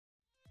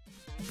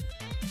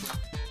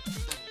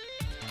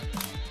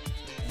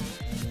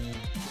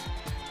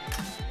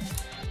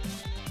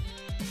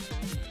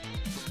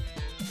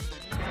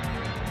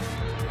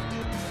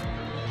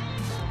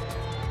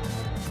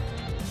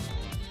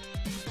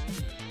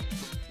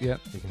Yeah.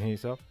 You can hear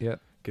yourself? Yeah.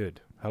 Good.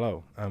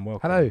 Hello and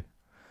welcome. Hello.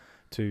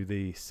 To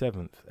the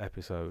 7th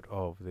episode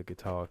of the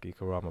Guitar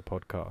Geekorama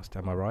podcast.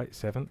 Am I right?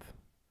 7th?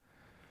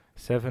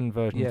 7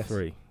 version Yes.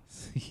 3.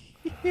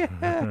 Yeah.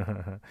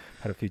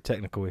 Had a few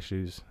technical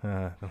issues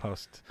the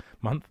last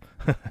month.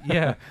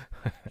 Yeah.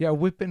 Yeah,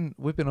 we've been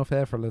off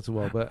air for a little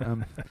while, but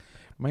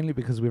mainly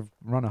because we've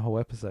run a whole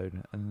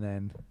episode and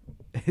then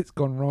it's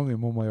gone wrong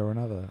in one way or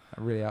another.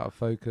 Really out of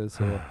focus,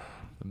 or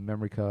the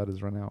memory card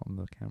has run out on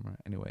the camera.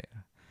 Anyway,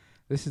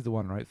 this is the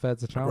one, right?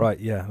 Third's the charm. Right,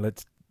 yeah.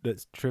 Let's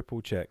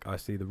triple check. I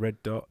see the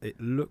red dot. It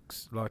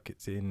looks like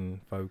it's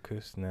in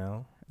focus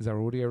now. Is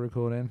our audio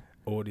recording?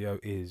 Audio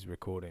is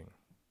recording.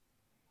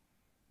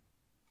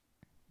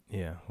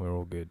 Yeah, we're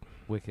all good.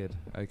 Wicked.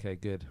 Okay,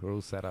 good. We're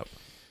all set up.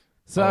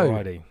 So,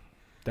 Alrighty.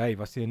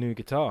 Dave, I see a new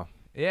guitar.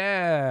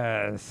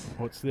 yes.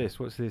 What's this?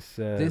 What's this,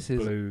 This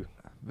is blue?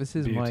 This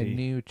is my beauty?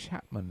 new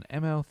Chapman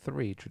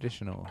ML3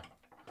 traditional.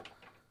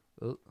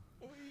 Oh.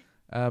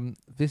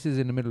 This is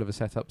in the middle of a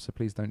setup, so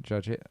please don't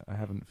judge it. I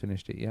haven't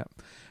finished it yet.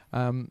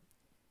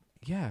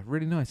 Yeah,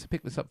 really nice. I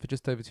picked this up for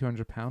just over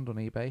 £200 on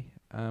eBay,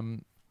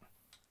 and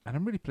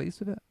I'm really pleased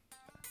with it.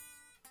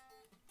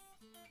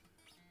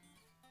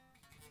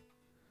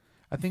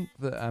 I think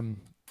that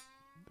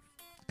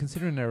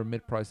considering they're a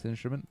mid-priced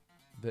instrument,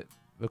 that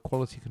the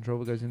quality control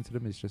that goes into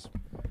them is just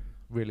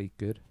really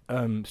good.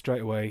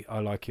 Straight away, I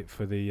like it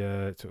for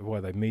the what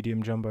are they,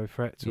 medium jumbo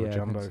frets or Yeah, I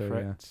think jumbo so,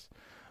 frets.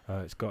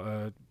 It's got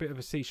a bit of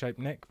a C-shaped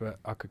neck, but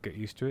I could get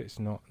used to it. It's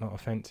not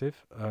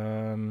offensive.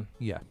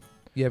 Yeah,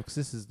 because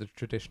this is the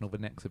traditional. The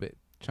neck's a bit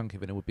chunkier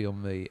than it would be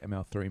on the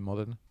ML3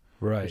 Modern,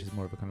 Right. which is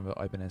more of a kind of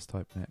an Ibanez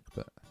type neck.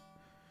 But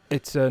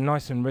It's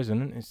nice and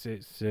resonant. It's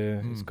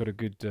Mm. got a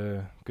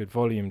good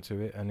volume to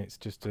it, and it's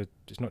just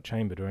it's not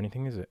chambered or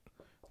anything, is it?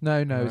 no,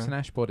 it's No? an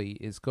ash body.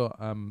 It's got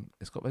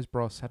those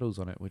brass saddles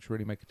on it, which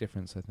really make a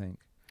difference, I think.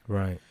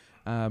 Right.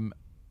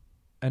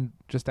 And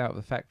just out of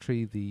the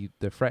factory, the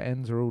fret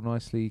ends are all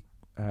nicely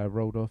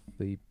rolled off.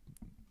 The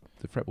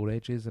fretboard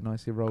edges are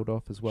nicely rolled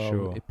off as well.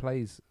 Sure. It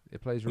plays I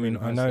really mean,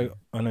 nicely.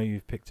 I know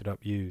you've picked it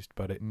up used,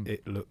 but Mm.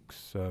 it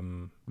looks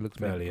Looks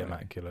fairly mint, right?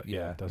 immaculate.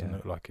 Yeah, It doesn't yeah.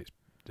 look like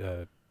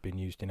it's been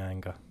used in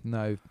anger.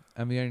 No,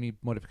 and the only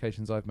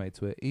modifications I've made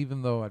to it,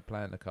 even though I'd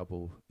planned a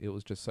couple, it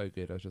was just so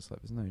good. I was just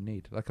like, there's no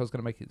need. Like, I was going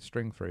to make it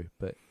string through,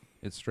 but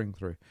it's string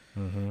through.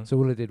 Mm-hmm. So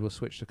all I did was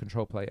switch the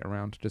control plate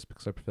around, just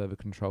because I prefer the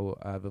control,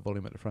 the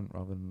volume at the front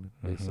rather than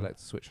the Mhm. select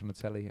switch on the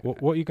telly.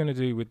 What are you going to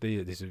do with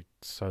this is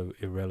so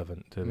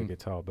irrelevant to the Mm.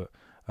 guitar, but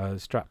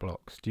strap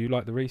locks. Do you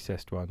like the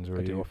recessed ones, or I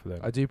are you do. off of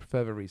them? I do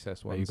prefer the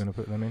recessed Are ones. you going to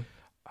put them in?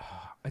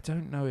 I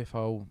don't know if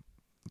I'll,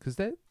 because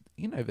they're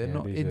Yeah,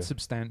 not these are-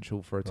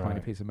 insubstantial for a tiny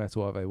Right. piece of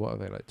metal, are they? What are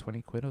they, like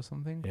 20 quid or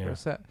something for Yeah. a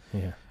set?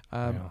 Yeah.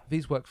 Yeah.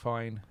 These work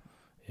fine.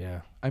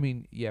 Yeah. I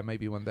mean, yeah,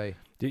 maybe one day.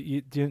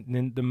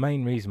 The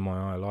main reason why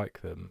I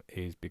like them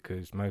is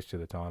because most of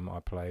the time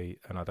I play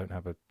and I don't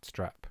have a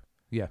strap.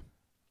 Yeah.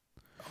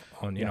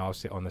 You know, I'll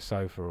sit on the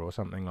sofa or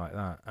something like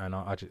that, and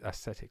I just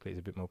aesthetically it's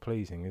a bit more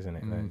pleasing, isn't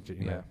it? You know,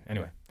 Yeah.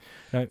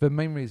 Anyway, The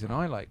main reason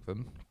I like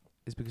them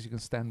is because you can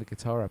stand the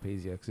guitar up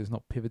easier because it's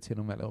not pivoting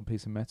on that little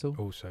piece of metal.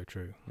 also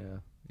true. Yeah,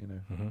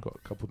 Mhm. got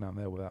a couple down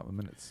there without them,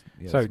 and it's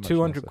So it's much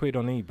 200 nicer. quid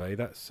on eBay.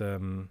 That's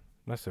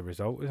a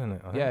result, isn't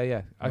it? I think?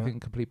 Yeah. I Yeah.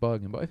 think complete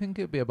bargain, but I think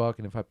it'd be a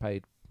bargain if I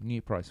paid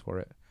new price for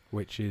it.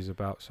 Which is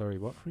about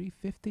what?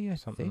 $350, I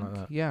Something think. like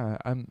that. Yeah,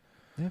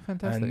 they're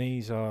fantastic. And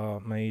these are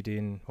made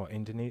in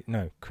Indonesia?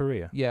 No,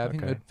 Korea. Yeah, I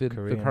think Okay. the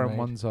Korean current made.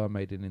 ones are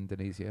made in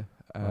Indonesia.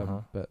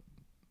 Uh-huh. But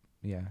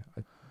yeah,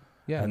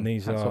 yeah. And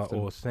these hats are off to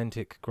them.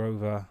 authentic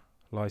Grover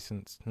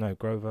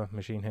Grover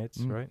machine heads,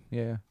 Mm, right?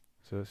 Yeah,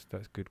 So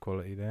that's good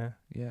quality there.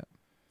 yeah.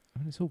 I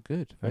mean, it's all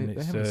good. And They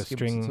it's haven't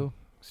skimped at all.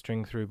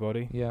 string through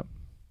body. Yeah.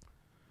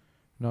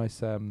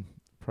 Nice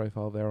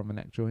profile there on the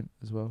neck joint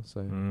as well.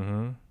 So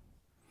Mm-hmm.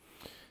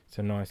 It's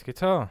a nice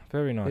guitar.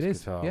 Very nice It is,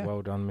 guitar. yeah.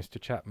 Well done, Mr.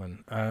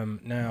 Chapman.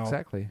 Now,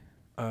 exactly.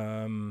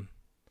 um,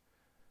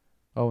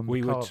 Oh, and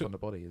we the were carve to- on the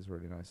body is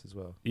really nice as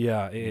well.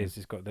 yeah, it Yeah. is.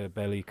 It's got the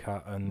belly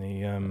cut and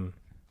the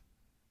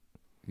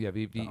Yeah,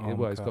 The arm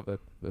well, it's cut. got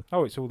the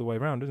oh, it's all the way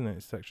around, isn't it?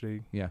 It's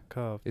actually yeah,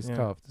 carved. it's yeah.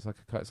 carved. It's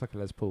like a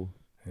Les Paul.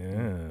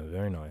 Yeah,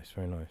 very nice,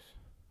 very nice.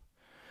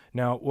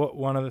 Now,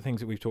 one of the things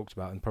that we've talked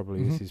about, and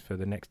probably this Mhm. is for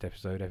the next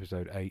episode,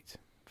 episode 8,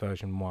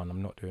 version 1.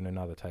 I'm not doing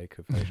another take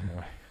of version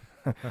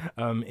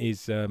 1.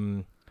 Is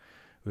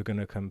we're going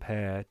to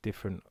compare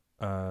different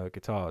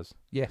guitars,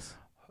 Yes.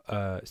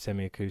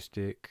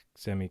 semi-acoustic,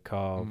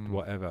 semi-carved,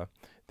 whatever.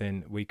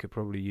 Then we could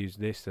probably use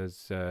this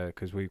as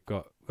because we've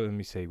got. Well, let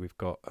me see. We've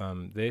got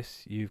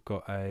this. You've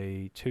got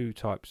two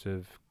types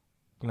of.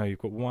 No, you've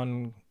got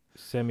one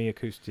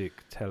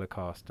semi-acoustic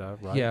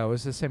Telecaster, right? Yeah, it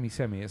was a semi.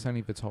 It's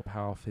only the top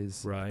half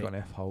is Right. got an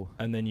F hole.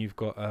 And then you've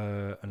got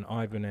an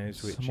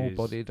Ibanez, which is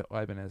Small-bodied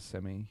Ibanez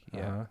semi.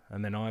 Yeah.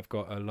 and then I've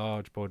got a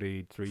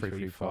large-bodied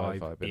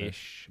 335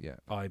 335-ish Yeah.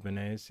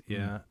 Ibanez,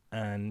 yeah,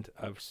 and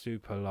a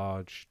super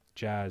large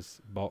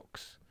jazz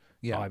box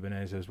Yeah.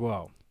 Ibanez as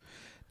well.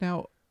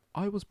 Now,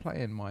 I was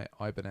playing my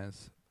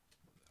Ibanez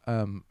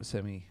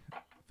semi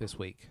this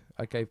week.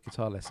 I gave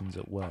guitar lessons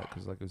at work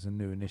because like it was a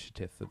new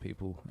initiative for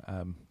people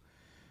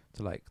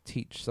to like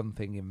teach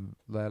something in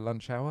their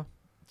lunch hour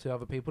to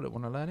other people that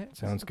want to learn it.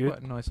 Sounds It's good.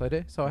 quite a nice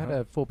idea. So I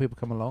had 4 people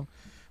come along,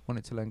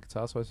 wanted to learn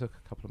guitar, so I took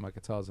a couple of my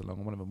guitars along,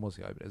 and one of them was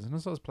the Ibanez. And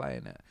as I was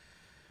playing it,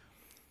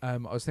 I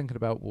was thinking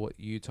about what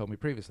you told me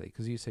previously,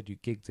 because you said you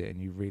gigged it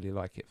and you really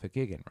like it for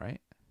gigging, right?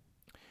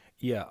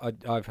 Yeah,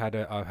 I've had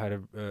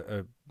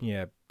a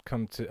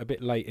come to a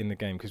bit late in the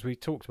game because we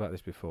talked about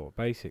this before.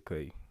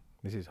 Basically,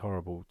 this is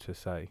horrible to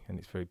say and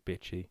it's very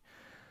bitchy.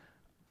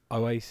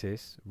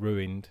 Oasis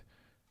ruined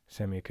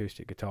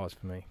semi-acoustic guitars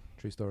for me.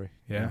 True story.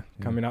 Yeah,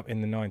 coming up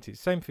in the 90s.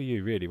 Same for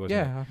you, really, wasn't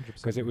it? Yeah, 100%.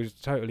 Because it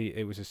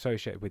was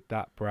associated with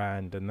that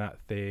brand and that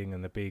thing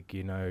and the big,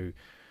 you know,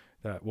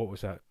 that what was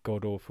that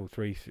god awful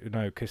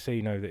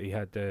casino that he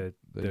had the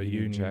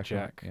Union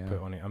Jack put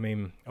on it. I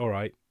mean, all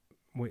right,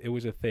 it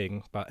was a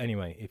thing, but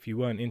anyway, if you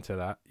weren't into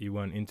that, you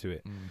weren't into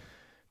it.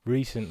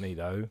 Recently,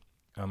 though,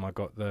 I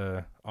got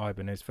the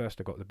Ibanez first.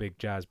 I got the big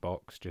jazz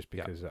box just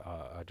because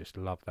I just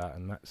love that,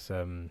 and that's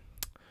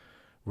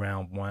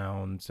round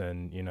wounds,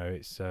 and you know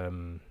it's a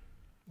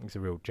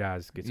real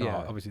jazz guitar.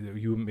 Yeah. Obviously,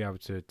 you wouldn't be able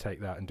to take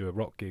that and do a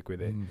rock gig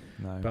with it.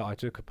 No. But I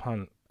took a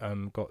punt.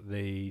 Got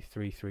the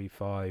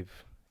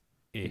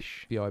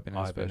 335-ish the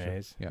Ibanez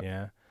version.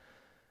 Yeah.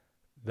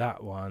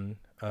 That one,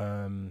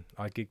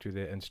 I gigged with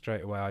it, and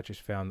straight away I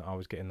just found that I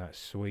was getting that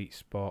sweet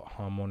spot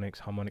harmonic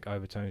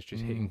overtones,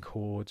 just hitting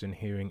chords and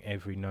hearing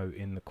every note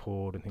in the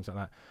chord and things like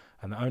that.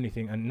 And the only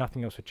thing, and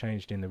nothing else had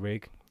changed in the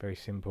rig. Very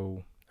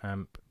simple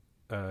amp,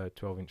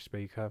 12-inch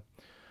speaker.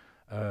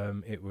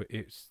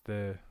 It's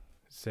the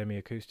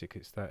semi-acoustic.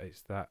 It's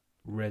that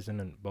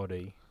resonant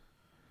body.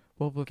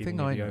 Well, the thing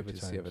I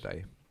noticed the overtones.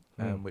 other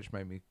day, which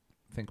made me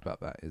think about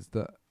that, is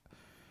that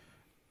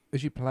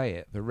as you play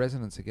it, the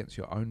resonance against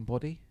your own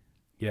body,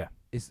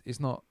 is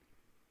not.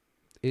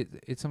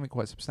 It's something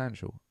quite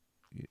substantial,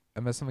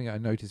 and that's something I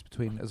noticed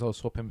as I was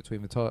swapping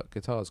between the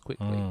guitars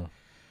quickly.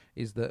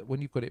 Is that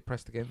when you've got it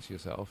pressed against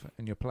yourself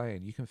and you're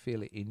playing, you can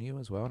feel it in you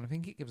as well, and I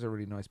think it gives a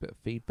really nice bit of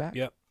feedback.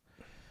 Yep.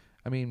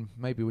 I mean,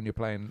 maybe when you're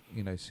playing,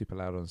 you know, super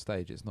loud on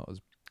stage, it's not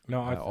as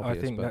I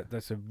think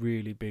that's a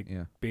really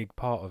big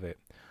part of it.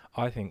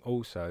 I think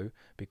also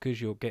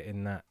because you're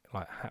getting that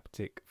like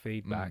haptic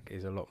feedback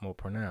is a lot more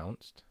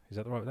pronounced. Is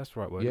that the right? That's the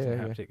right word. Yeah, isn't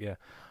it? Haptic. Yeah.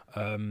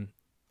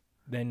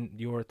 Then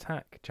your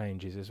attack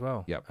changes as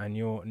well. Yep. And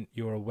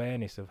your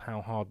awareness of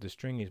how hard the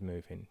string is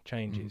moving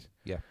changes.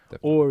 Yeah.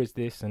 Definitely. Or is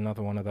this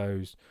another one of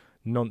those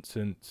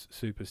nonsense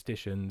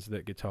superstitions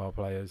that guitar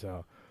players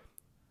are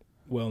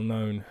well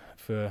known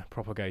for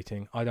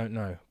propagating? I don't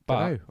know.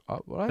 But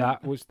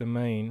that was the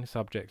main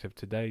subject of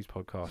today's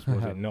podcast,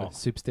 was it not?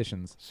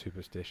 Superstitions.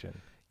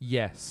 Superstition.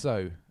 Yes.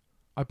 So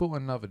I bought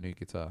another new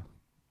guitar.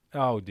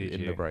 Oh, did you?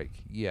 In the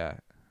break. Yeah.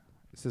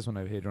 It's this one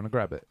over here. Do you want to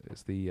grab it?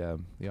 It's the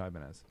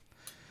Ibanez.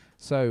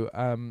 So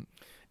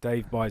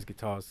Dave buys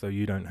guitars so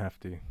you don't have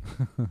to.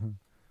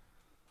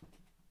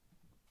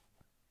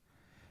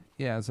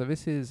 Yeah, so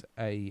this is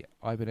a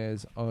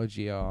Ibanez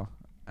RGR,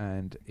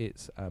 and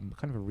it's kind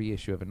of a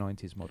reissue of a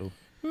 90s model.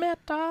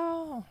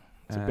 Metal!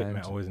 It's a bit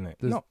metal, isn't it?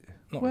 Not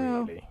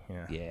really.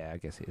 Yeah, I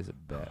guess it is a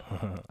bit.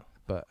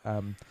 But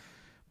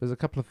there's a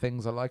couple of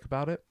things I like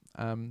about it.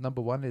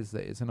 Number one is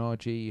that it's an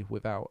RG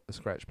without a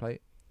scratch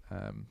plate.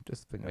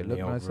 Just think they look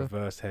nicer.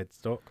 Reverse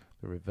headstock.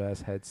 The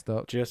reverse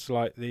headstock. Just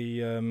like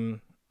the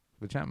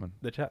Chapman.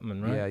 The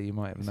Chapman, right? Yeah, you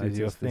might have This noticed is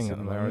your the thing at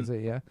the moment.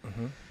 similarity,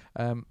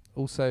 yeah.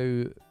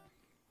 Also,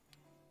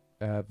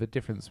 the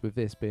difference with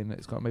this being that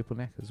it's got a maple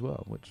neck as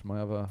well, which my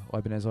other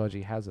Ibanez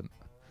RG hasn't.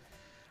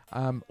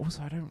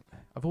 Also,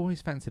 I've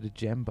always fancied a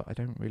gem, but I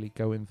don't really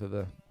go in for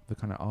the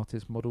kind of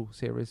artist model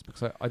series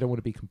because I don't want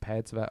to be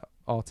compared to that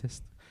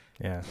artist.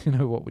 Yeah. You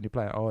know what? When you're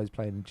playing, always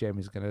playing a gem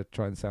is going to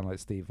try and sound like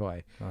Steve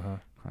Vai.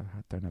 I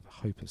don't have a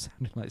hope of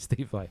sounding like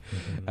Steve Vai.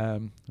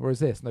 Whereas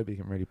this, nobody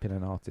can really pin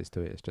an artist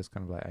to it. It's just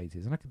kind of like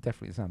 80s, and I could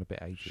definitely sound a bit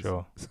 80s.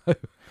 Sure. So,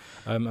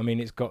 I mean,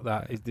 it's got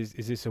that.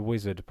 Is this a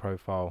wizard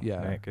profile?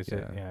 Yeah.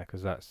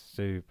 Because that's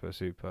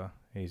super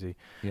easy.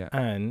 Yeah.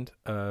 And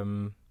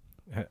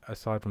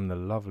aside from the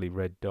lovely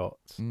red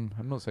dots,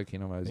 I'm not so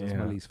keen on those. It's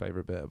my least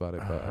favourite bit about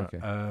it, but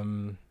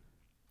okay.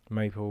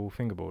 Maple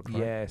fingerboard.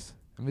 Right? Yes,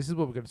 and this is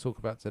what we're going to talk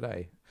about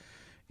today.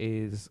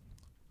 Is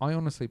I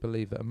honestly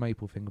believe that a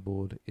maple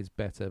fingerboard is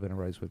better than a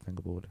rosewood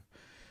fingerboard.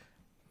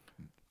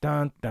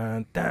 Dun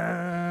dun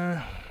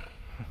dun.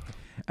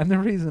 And the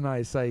reason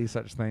I say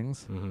such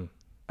things,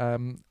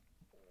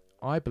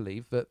 I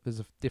believe that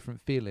there's a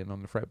different feeling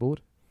on the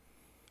fretboard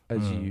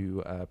as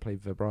you play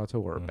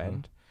vibrato or a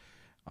bend.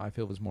 I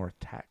feel there's more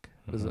attack.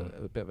 There's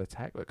a bit of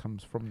attack that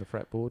comes from the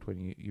fretboard when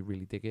you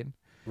really dig in.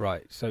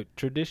 Right. So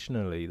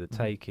traditionally, the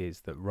take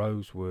is that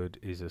rosewood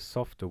is a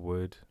softer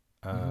wood,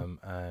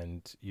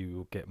 and you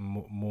will get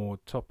more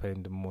top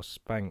end and more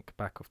spank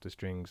back off the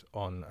strings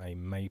on a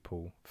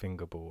maple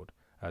fingerboard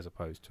as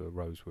opposed to a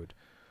rosewood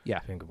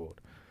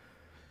fingerboard.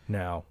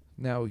 Now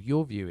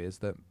your view is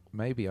that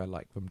maybe I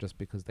like them just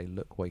because they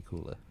look way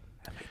cooler.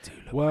 And they do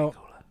look way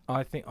cooler.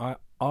 I think I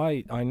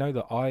know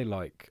that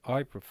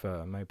I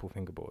prefer maple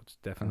fingerboards,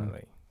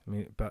 definitely.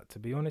 but to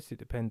be honest, it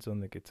depends on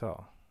the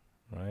guitar,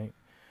 right?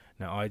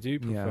 Now, I do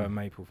prefer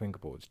maple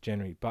fingerboards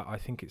generally, but I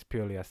think it's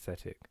purely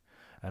aesthetic.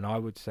 And I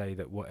would say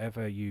that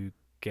whatever you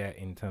get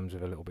in terms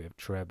of a little bit of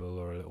treble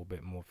or a little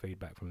bit more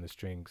feedback from the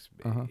strings,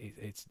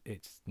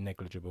 it's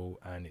negligible,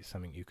 and it's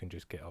something you can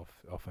just get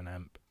off an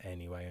amp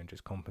anyway and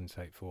just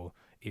compensate for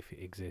if it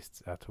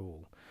exists at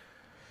all.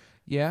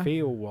 Yeah.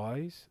 Feel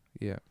wise,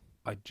 yeah,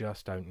 I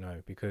just don't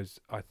know, because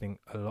I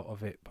think a lot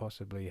of it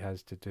possibly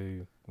has to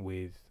do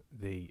with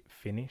the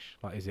finish.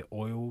 Like, is it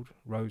oiled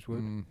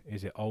rosewood?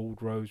 Is it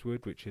old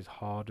rosewood which is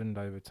hardened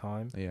over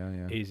time?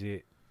 Yeah. Is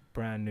it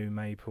brand new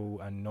maple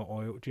and not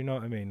oiled? Do you know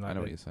what I mean? Like, I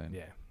know what you're saying.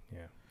 Yeah.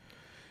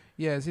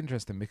 Yeah, it's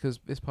interesting because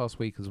this past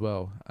week as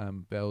well,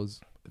 there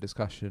was a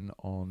discussion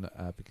on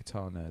the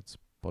Guitar Nerds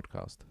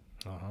podcast.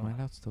 Am I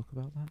allowed to talk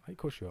about that? Of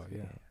course you are,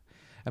 yeah.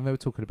 And they were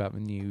talking about the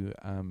new,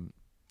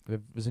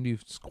 there's a new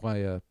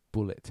Squire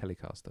Bullet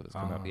Telecaster that's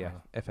come out,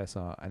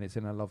 FSR, and it's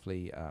in a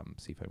lovely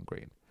seafoam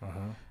green,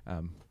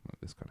 like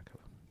this kind of colour.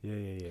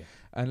 Yeah.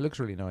 And it looks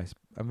really nice.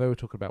 And they were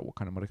talking about what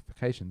kind of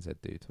modifications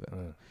they'd do to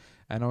it.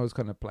 And I was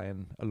kind of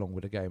playing along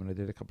with the game, and I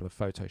did a couple of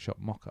Photoshop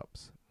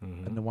mock-ups.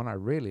 And the one I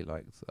really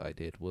liked that I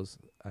did was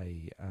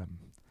a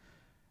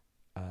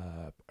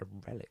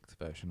relict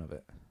version of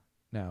it.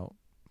 Now,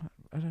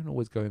 I don't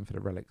always go in for the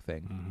relic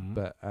thing,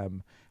 but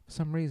for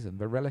some reason,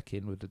 the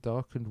relicing with the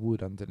darkened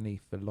wood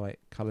underneath the light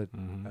coloured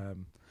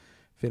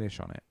finish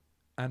on it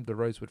and the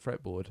rosewood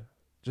fretboard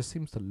just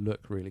seems to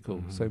look really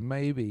cool. So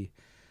maybe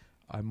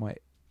I might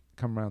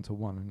come around to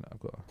one, and I'm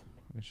going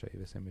to show you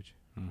this image.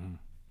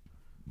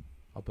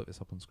 I'll put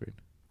this up on screen.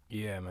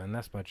 Yeah, man,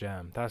 that's my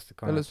jam. That's the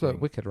kind It of looks thing.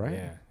 wicked,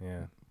 right?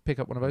 Yeah. Pick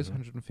up one of those,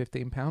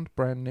 £115,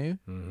 brand new.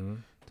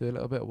 Do a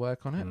little bit of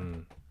work on it. I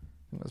think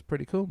that's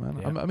pretty cool, man.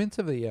 Yeah. I'm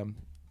into the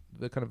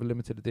kind of a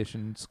limited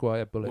edition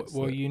Squire Bullets.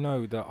 Well, you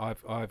know that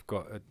I've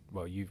got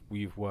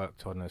you've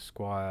worked on a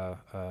Squire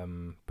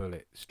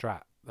Bullet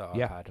Strat that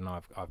I've had, and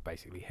I've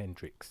basically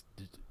Hendrixed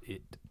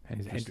it.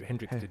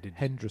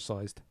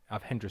 Hendricized.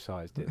 I've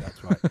Hendricized it.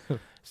 That's right.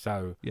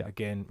 So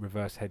again,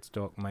 reverse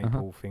headstock,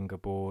 maple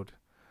fingerboard,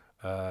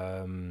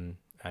 and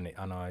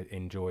I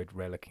enjoyed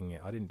relicking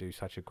it. I didn't do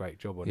such a great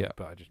job on it,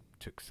 but I just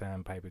took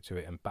sandpaper to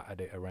it and battered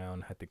it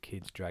around. Had the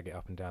kids drag it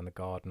up and down the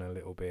garden a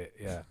little bit.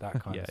 Yeah,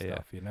 that kind of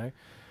stuff, you know.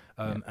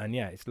 And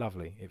it's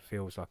lovely. It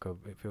feels like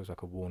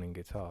a warning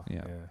guitar.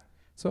 Yeah.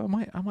 So I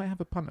might have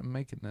a punt at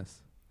making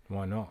this.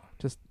 Why not?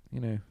 Just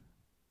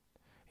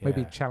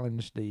maybe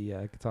challenge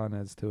the Guitar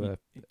Nerds to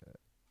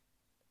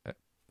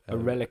a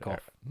relic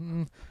off.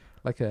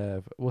 Like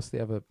what's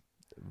the other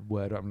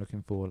word I'm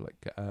looking for?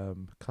 Like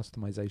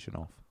customization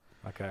off.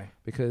 Okay.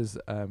 Because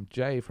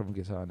Jay from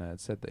Guitar Nerds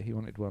said that he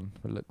wanted one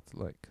that looked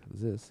like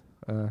this.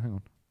 Hang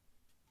on.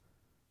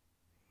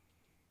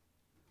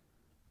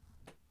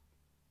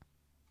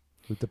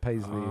 With the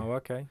paisley. Oh,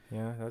 okay.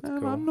 Yeah, that's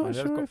cool. I'm not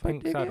sure got if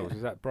pink I dig saddles. it.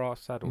 Is that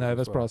brass saddles? No,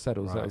 that's well? brass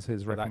saddles. Right. That was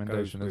his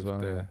recommendation as well.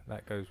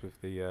 That goes with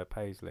the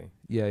paisley.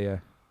 Yeah.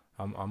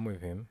 I'm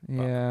with him.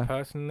 Yeah. But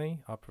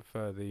personally, I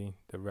prefer the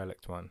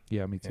relict one.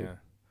 Yeah, me too. Yeah.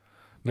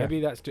 Maybe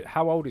that's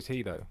how old is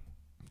he though?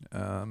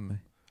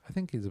 I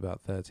think he's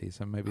about 30,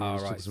 so maybe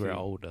it's just because we're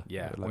older.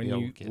 Yeah, like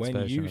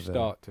when you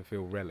start to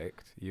feel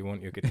relict, you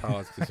want your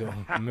guitars to sort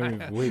of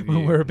move with you.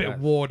 When we're a bit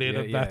worn in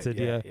and battered,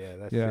 Yeah,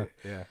 that's it.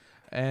 Yeah.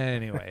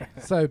 Anyway,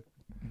 so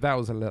that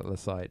was a little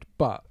aside,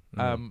 but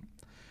so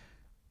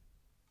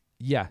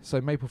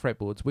maple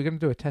fretboards. We're going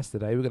to do a test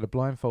today. We're going to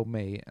blindfold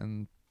me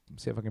and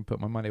see if I can put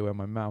my money where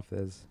my mouth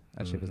is.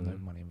 Actually, there's no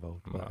money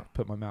involved, but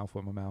put my mouth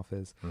where my mouth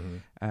is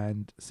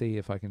and see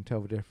if I can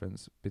tell the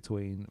difference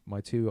between my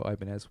two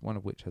Ibanez, one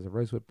of which has a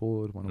rosewood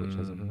board, one of which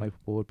has a maple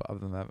board, but other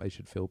than that, they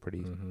should feel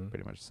pretty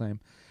much the same.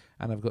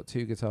 And I've got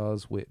two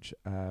guitars which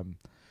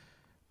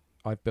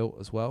I've built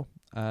as well.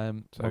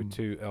 So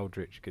two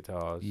Eldritch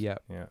guitars. Yeah.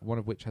 One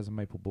of which has a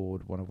maple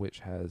board, one of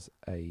which has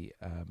a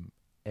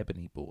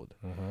ebony board.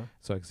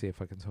 So I can see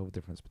if I can tell the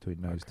difference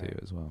between those two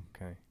as well.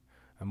 Okay.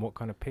 And what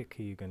kind of pick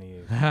are you going to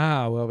use?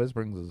 Well, this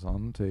brings us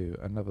on to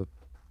another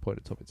point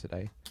of topic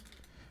today.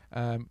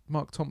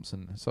 Mark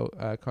Thompson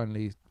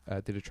kindly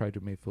did a trade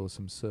with me for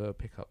some Sir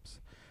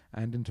pickups,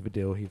 and into the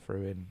deal he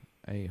threw in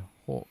a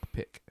Hawk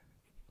pick.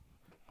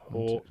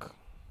 Hawk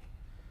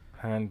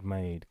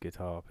handmade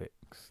guitar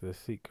picks. The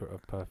secret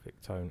of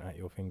perfect tone at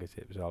your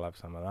fingertips. I'll have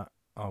some of that.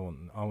 I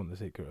want the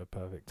secret of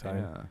perfect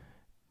tone.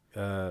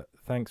 Yeah.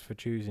 Thanks for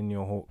choosing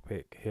your Hawk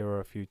pick. Here are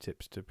a few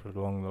tips to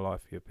prolong the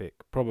life of your pick.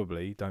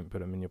 Probably don't put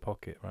them in your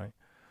pocket, right?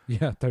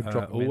 Yeah, don't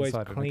drop them always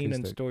inside clean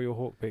and store your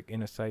Hawk pick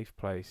in a safe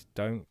place.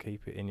 Don't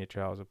keep it in your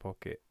trouser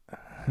pocket.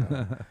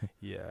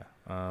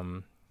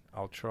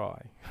 I'll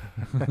try.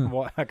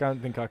 I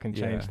don't think I can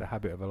change the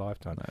habit of a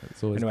lifetime. No,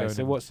 it's always anyway,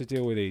 so what's the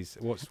deal with these?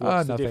 What's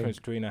the difference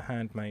between a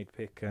handmade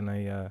pick and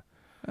a...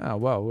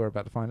 well, we're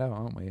about to find out,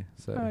 aren't we?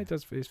 So it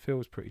does. It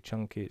feels pretty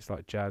chunky. It's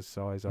like jazz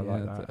size. I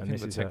like that. I think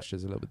the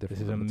texture's a little bit different.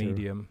 This is a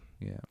medium.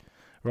 Yeah.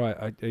 Right.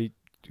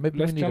 Maybe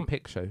we need a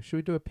pick show. Should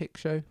we do a pick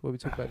show where we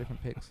talk about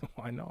different picks?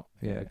 Why not?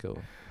 Yeah, cool.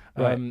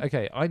 Right.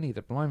 Okay. I need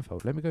a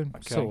blindfold. Let me go and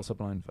source a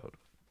blindfold.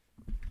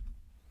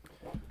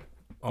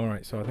 All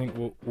right, so I think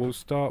we'll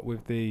start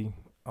with the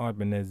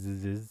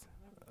Ibanez's.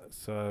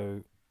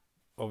 So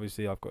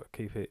obviously I've got to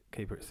keep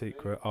it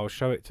secret. I'll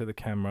show it to the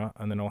camera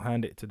and then I'll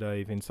hand it to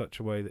Dave in such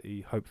a way that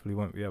he hopefully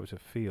won't be able to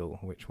feel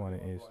which one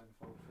it is.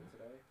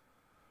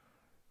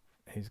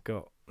 He's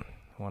got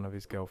one of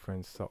his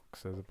girlfriend's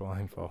socks as a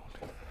blindfold.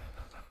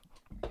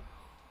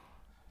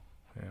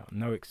 Yeah,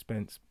 no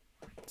expense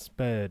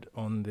spared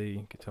on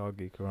the Guitar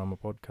Geekorama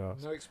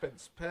podcast. No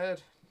expense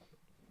spared.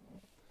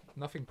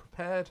 Nothing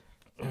prepared.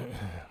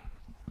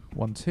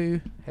 1,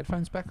 2.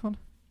 Headphones back on.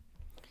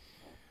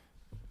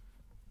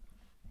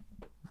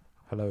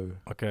 Hello.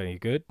 Okay, you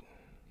good?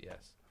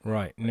 Yes.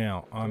 Right,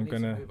 now I'm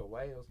gonna move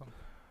away or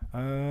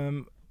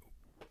something?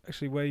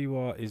 actually where you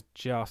are is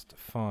just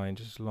fine.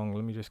 Just long.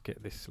 Let me just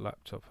get this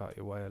laptop out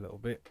your way a little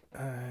bit,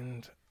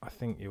 and I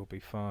think you'll be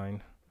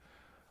fine.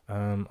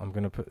 I'm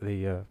gonna put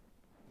the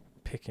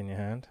pick in your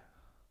hand.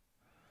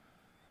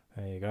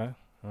 There you go.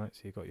 Right,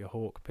 so you got your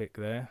hawk pick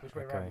there. Which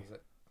way around is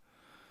it?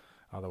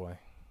 Other way.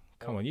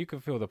 Come on, you can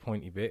feel the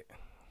pointy bit.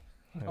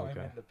 There No, we I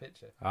go. meant the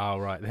picture. Oh,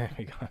 right, there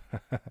we go.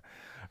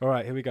 All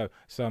right, here we go.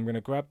 So I'm going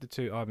to grab the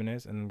two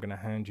Ibanez and I'm going to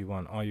hand you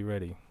one. Are you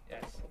ready?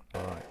 Yes.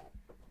 All right.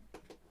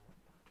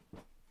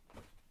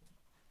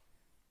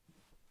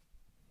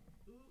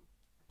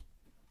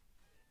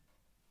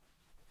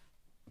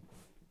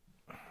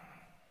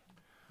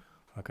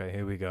 Okay,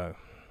 here we go.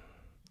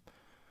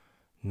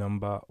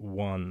 Number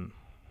 1.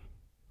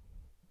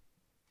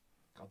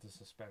 God, the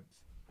suspense.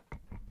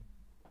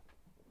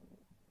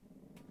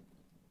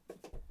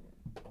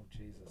 Oh,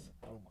 Jesus.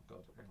 Oh, my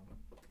God. Hang on.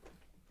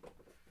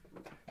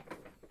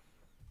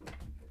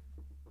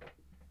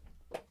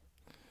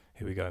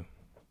 Here we go. There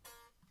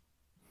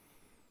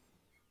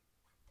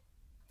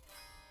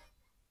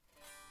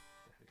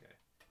we go.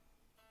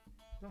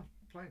 No,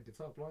 playing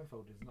guitar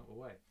blindfolded is not the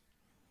way.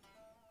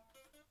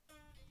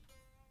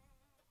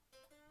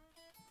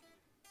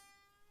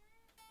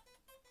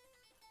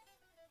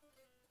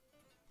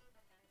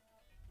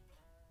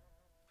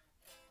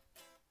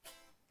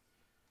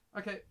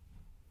 Okay,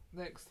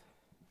 next.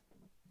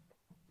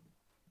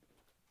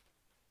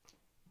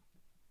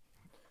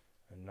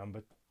 And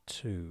number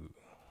 2.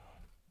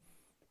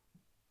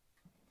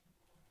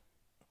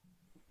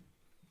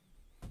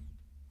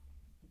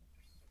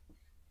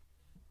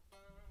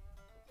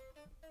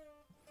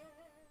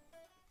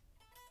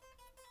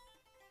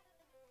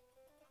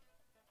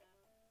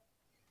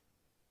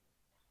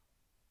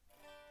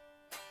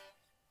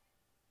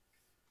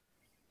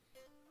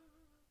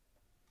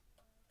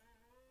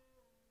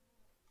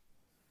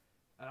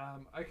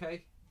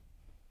 Okay.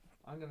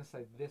 I'm going to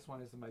say this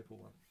one is the maple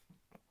one.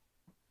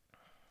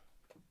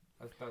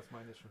 That's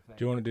my initial thing.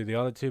 Do you want to do the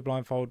other two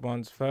blindfold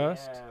ones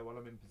first? Yeah, while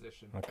I'm in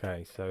position.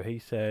 Okay, so he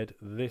said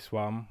this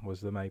one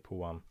was the maple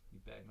one. You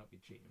better not be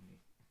cheating me.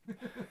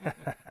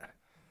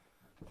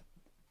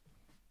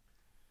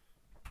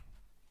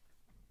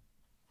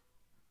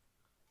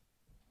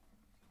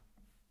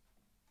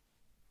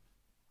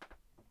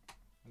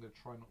 I'm going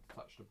to try not to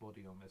touch the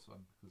body on this one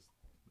because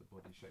the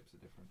body shapes are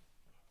different.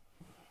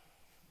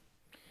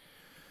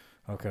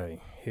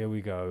 Okay, here we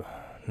go.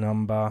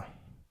 Number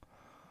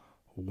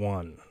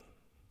 1.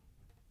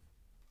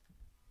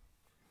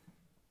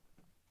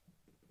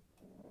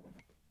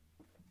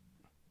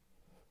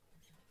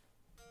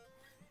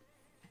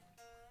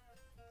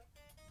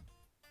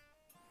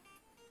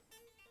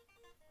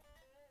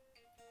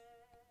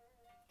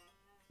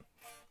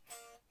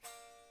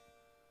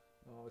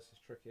 Oh, this is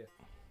trickier.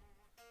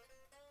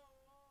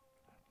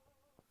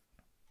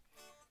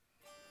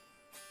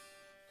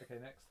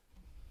 Okay, next.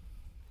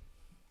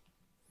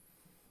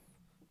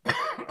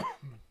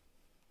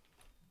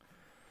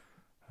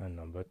 And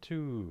number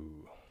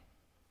 2.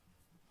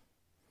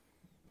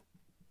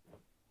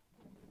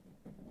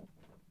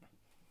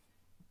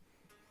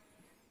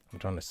 I'm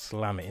trying to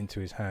slam it into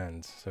his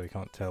hands so he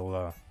can't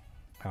tell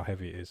how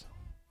heavy it is.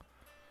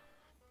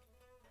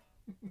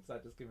 Is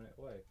that just giving it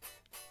away?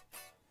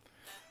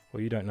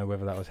 Well, you don't know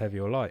whether that was heavy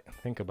or light.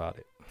 Think about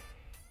it.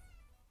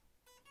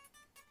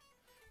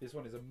 This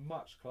one is a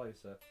much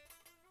closer.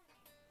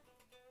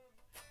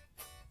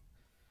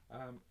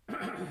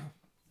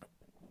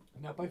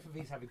 Now both of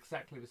these have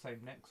exactly the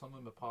same necks on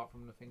them apart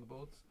from the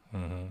fingerboards.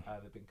 Mm-hmm.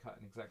 They've been cut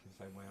in exactly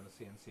the same way on a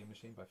CNC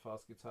machine by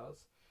Fast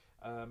Guitars.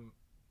 A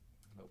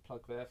little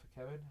plug there for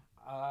Kevin.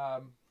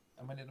 Am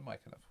I near the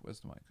mic enough? Where's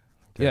the mic?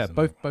 Yeah,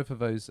 both of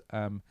those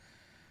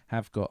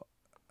have got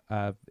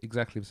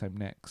exactly the same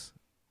necks,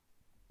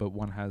 but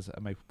one has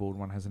a maple board,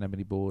 one has an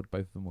ebony board.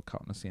 Both of them were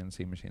cut on a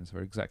CNC machine, so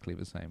they're exactly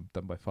the same,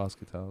 done by Fast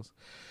Guitars.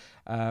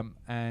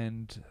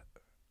 And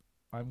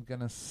I'm going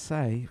to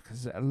say,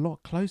 because it's a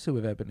lot closer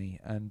with ebony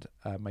and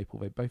maple,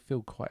 they both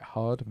feel quite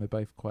hard and they're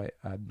both quite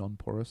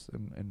non-porous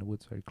and the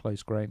wood's very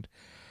close-grained.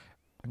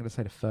 I'm going to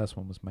say the first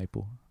one was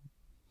maple.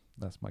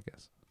 That's my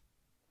guess.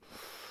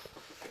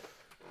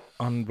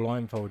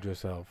 Unblindfold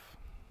yourself.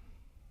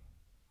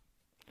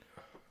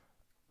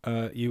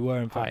 You were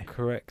in fact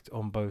correct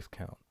on both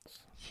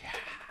counts. Yes.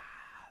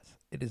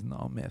 It is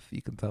not a myth.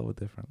 You can tell the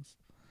difference.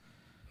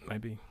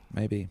 Maybe.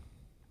 Maybe.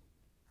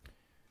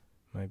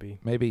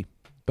 Maybe.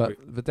 But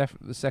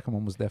the second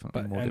one was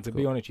definitely more difficult. And to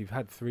be honest, you've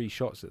had 3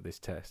 shots at this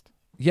test.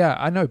 Yeah,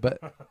 I know, but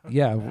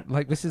yeah,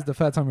 like this is the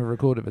third time we've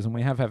recorded this, and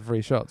we have had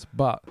 3 shots,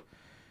 but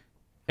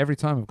every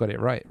time we've got it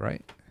right?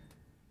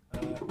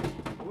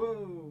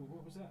 Whoa,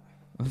 what was that?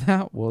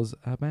 That was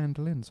a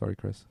mandolin. Sorry,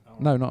 Chris. Oh.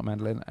 No, not a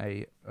mandolin,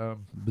 a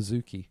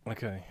bouzouki.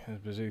 Okay, there's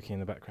bouzouki in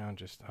the background,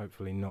 just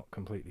hopefully not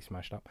completely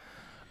smashed up.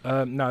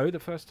 No, the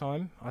first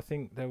time, I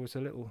think there was a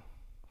little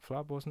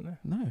flub, wasn't there?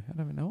 No, I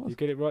don't even know what. You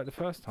get it right the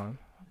first time?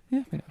 Yeah,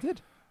 I think I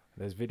did.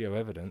 There's video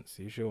evidence,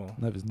 are you sure?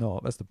 No, there's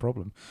not. That's the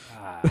problem.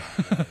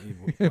 You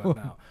worked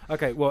out.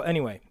 Okay, well,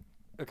 anyway.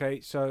 Okay,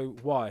 so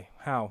why?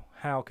 How?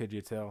 How could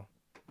you tell?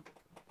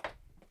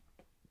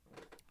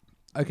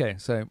 Okay,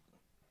 so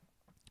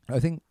I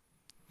think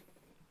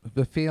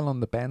the feel on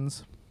the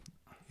bends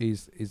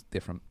is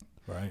different.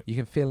 Right. You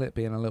can feel it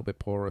being a little bit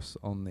porous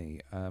on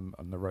the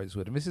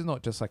rosewood, and this is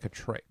not just like a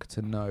trick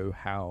to know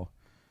how.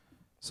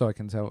 So I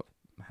can tell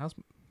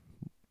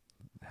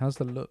how's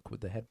the look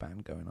with the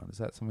headband going on. Is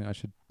that something I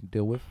should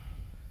deal with?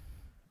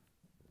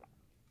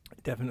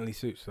 It definitely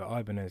suits the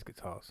Ibanez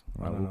guitars.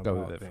 Right, we'll go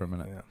with it for a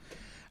minute.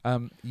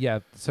 Yeah.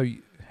 So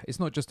it's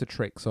not just a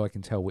trick, so I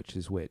can tell which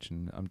is which,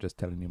 and I'm just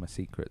telling you my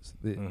secrets.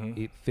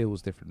 It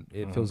feels different.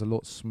 It feels a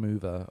lot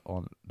smoother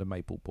on the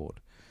maple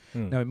board.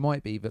 Now it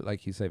might be that,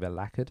 like you say, they're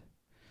lacquered.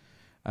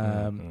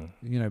 You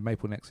know,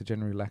 maple necks are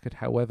generally lacquered.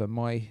 However,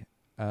 my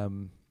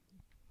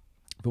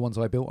the ones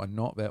I built are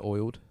not. They're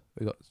oiled.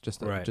 We got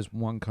just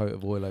one coat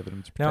of oil over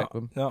them to protect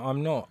them. No,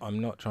 I'm not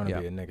trying to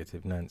be a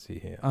negative Nancy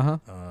here.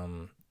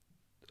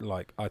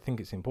 Like, I think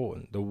it's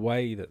important. The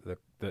way that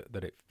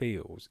that it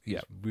feels is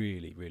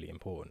really, really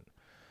important.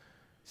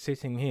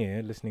 Sitting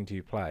here listening to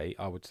you play,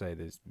 I would say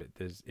it's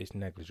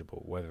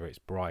negligible whether it's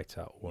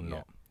brighter or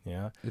not.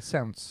 Yeah, it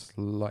sounds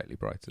slightly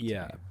brighter.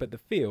 Yeah, to me. But the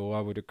feel,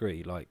 I would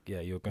agree. Like,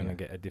 you're going to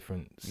get a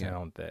different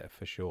sound there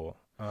for sure.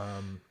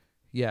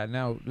 Yeah.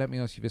 Now let me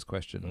ask you this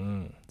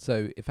question.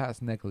 So if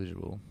that's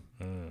negligible,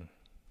 and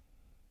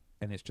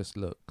it's just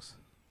looks,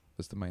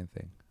 that's the main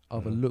thing.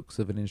 Are the looks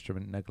of an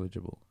instrument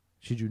negligible?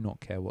 Should you not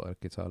care what a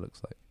guitar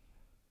looks like?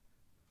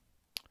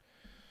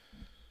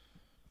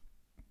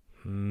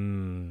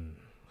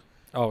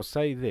 I'll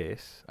say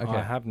this. Okay.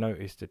 I have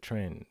noticed a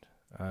trend.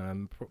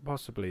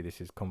 Possibly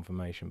this is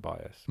confirmation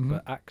bias,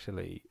 but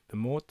actually, the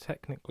more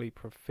technically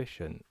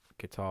proficient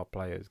guitar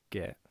players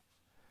get,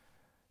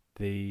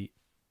 the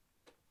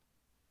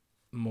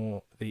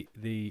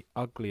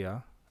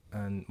uglier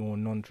and more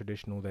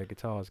non-traditional their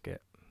guitars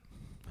get.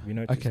 Have you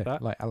noticed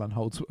that? Like Alan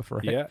Holdsworth,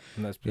 right? Yeah,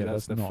 and that's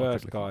the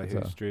first guy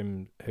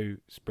who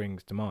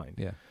springs to mind.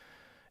 Yeah,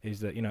 is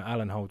that,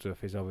 Alan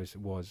Holdsworth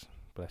was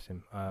bless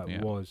him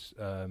was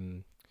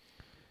the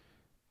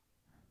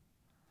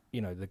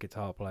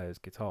guitar player,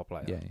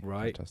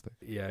 right? Fantastic.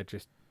 Yeah,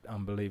 just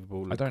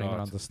unbelievable. I don't even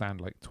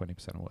understand like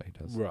 20% of what he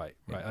does. Right.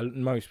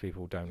 Most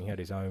people don't. He had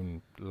his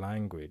own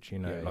language,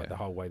 the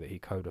whole way that he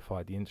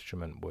codified the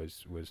instrument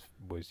was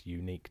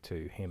unique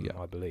to him,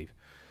 I believe.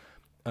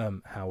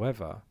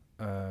 However,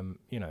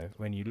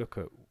 when you look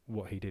at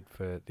what he did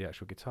for the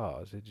actual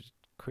guitars, they're just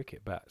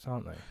cricket bats,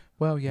 aren't they?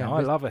 Well, yeah. Now,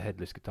 I love a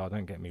headless guitar,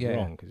 don't get me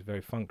wrong, because it's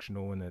very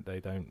functional and that they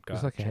don't go.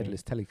 It's like a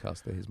headless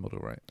Telecaster, his model,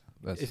 right?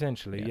 That's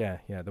essentially,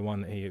 the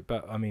one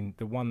that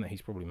the one that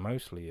he's probably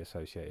mostly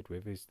associated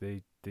with is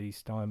the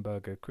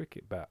Steinberger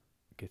cricket bat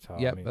guitar.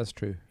 Yeah, that's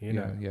true.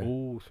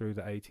 All through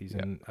the 80s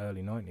and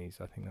early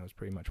 90s, I think that was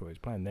pretty much what he was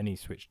playing. Then he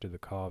switched to the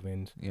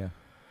carvings. Yeah.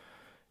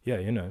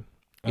 Yep.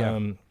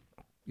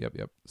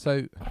 So,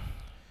 and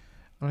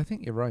I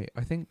think you're right.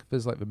 I think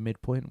there's like the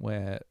midpoint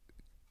where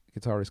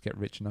guitarists get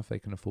rich enough they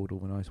can afford all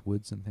the nice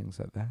woods and things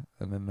like that,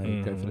 and then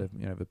they go for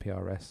the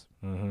PRS,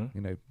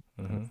 kind of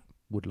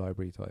wood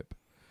library type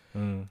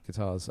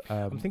guitars.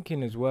 I'm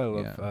thinking as well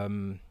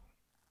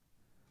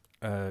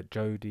of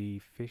Jody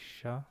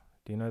Fisher.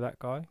 Do you know that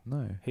guy?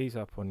 No. He's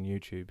up on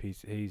YouTube.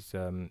 He's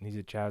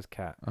a jazz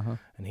cat,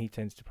 and he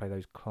tends to play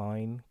those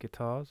Klein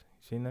guitars.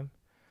 You seen them?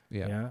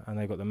 Yeah, and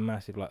they got the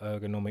massive like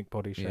ergonomic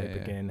body shape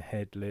again,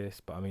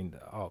 headless. But I mean,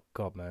 oh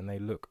god, man, they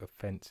look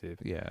offensive.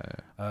 Yeah.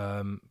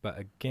 But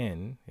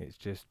again, it's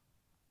just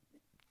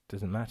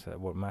doesn't matter.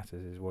 What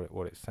matters is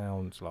what it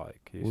sounds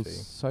like. You see.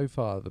 So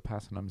far the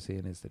pattern I'm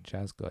seeing is that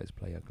jazz guys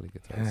play ugly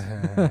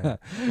guitars.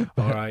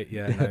 All right.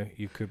 Yeah. No,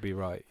 you could be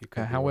right.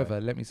 However,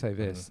 let me say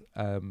this: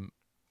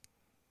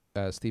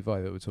 Steve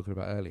Vai that we were talking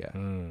about earlier,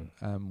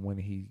 when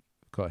he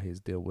got his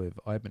deal with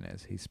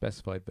Ibanez, he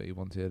specified that he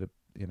wanted a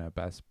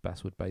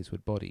basswood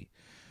basswood body.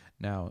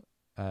 Now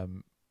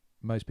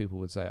most people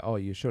would say, oh,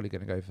 you're surely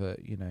going to go for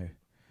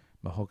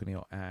mahogany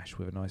or ash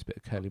with a nice bit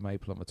of curly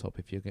maple on the top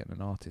if you're getting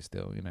an artist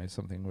deal,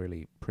 something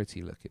really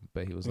pretty looking.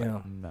 But he was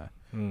like, no,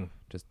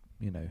 just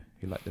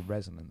he liked the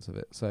resonance of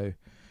it. So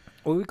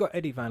we've got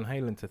Eddie Van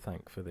Halen to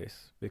thank for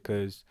this,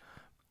 because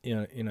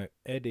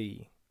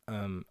Eddie,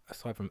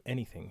 aside from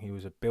anything, he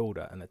was a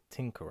builder and a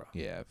tinkerer.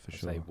 Yeah, for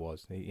sure. He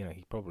was.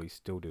 He probably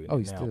still doing it he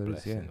now. Still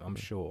bless is, him. I'm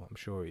sure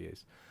he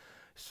is.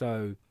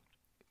 So,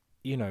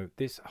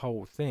 this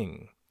whole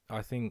thing,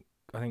 I think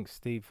think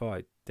Steve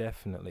Vai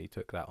definitely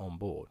took that on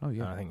board. Oh,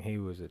 yeah. And I think he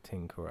was a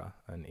tinkerer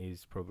and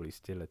is probably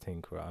still a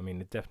tinkerer. I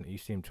mean, definitely, you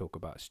see him talk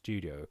about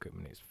studio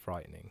equipment. It's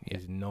frightening. Yeah.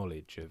 His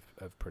knowledge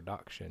of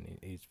production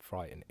is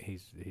frightening.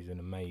 He's an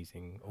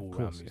amazing all-round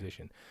course, yeah.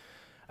 musician.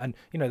 And,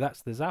 you know,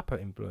 that's the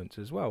Zappa influence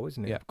as well,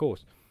 isn't it? Yeah. Of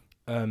course.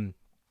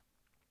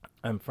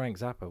 And Frank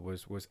Zappa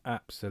was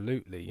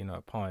absolutely, you know,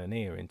 a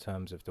pioneer in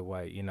terms of the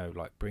way, you know,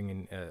 like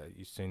bringing,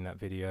 you've seen that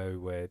video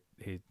where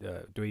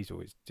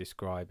Dweezil is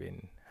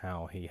describing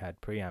how he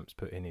had preamps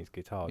put in his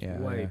guitars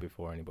way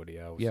before anybody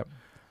else. Yep.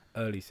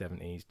 Early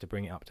 70s to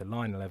bring it up to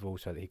line level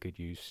so that he could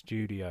use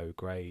studio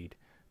grade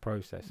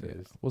processors.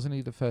 Yeah. Wasn't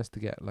he the first to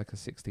get like a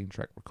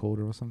 16-track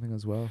recorder or something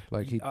as well?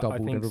 Like he I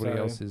doubled think everybody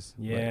so. else's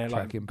like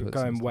track inputs.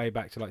 going way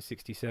back to like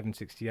 67,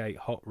 68,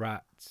 Hot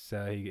Rats.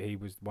 He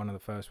was one of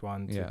the first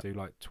ones to do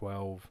like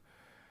 12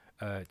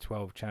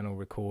 channel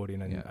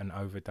recording and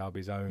overdub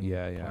his own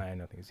playing. I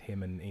think it's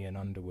him and Ian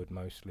Underwood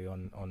mostly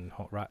on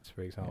Hot Rats,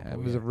 for example. Yeah, there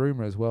was a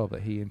rumour as well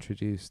that he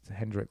introduced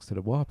Hendrix to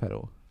the wah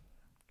pedal.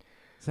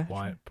 Is that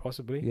Why? true?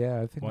 Possibly.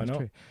 Yeah, I think Why that's not?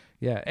 true.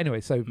 Yeah,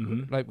 anyway, so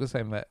like we're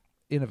saying that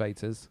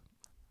innovators,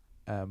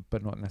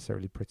 but not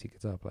necessarily pretty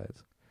guitar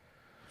players.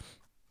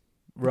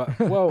 Right.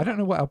 Well, I don't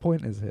know what our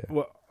point is here.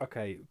 Well,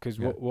 okay, because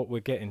what we're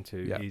getting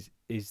to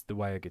is the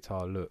way a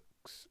guitar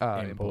looks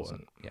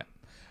important. Yeah.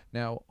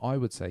 Now, I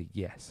would say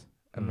yes.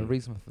 And the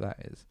reason for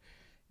that is,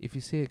 if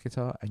you see a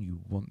guitar and you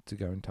want to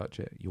go and touch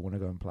it, you want to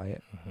go and play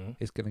it,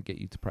 it's going to get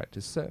you to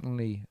practice.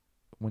 Certainly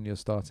when you're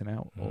starting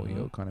out or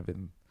you're kind of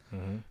in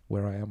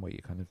where I am, where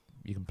you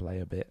can play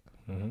a bit,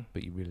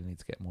 but you really need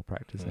to get more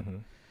practice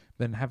in.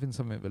 Then having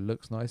something that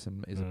looks nice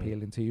and is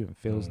appealing to you and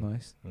feels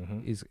nice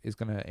is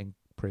going to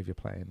improve your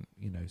playing,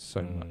 you know,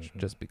 so much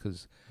just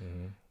because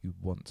you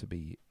want to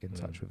be in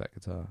touch with that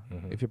guitar.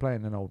 If you're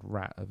playing an old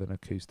rat of an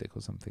acoustic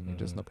or something, you're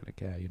just not going to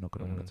care. You're not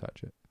going to want to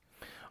touch it.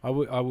 I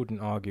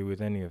wouldn't argue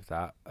with any of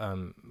that.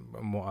 And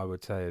what I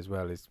would say as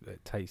well is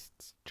that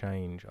tastes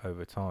change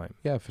over time.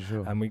 Yeah, for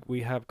sure. And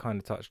we have kind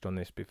of touched on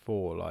this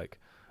before. Like,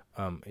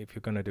 if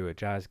you're going to do a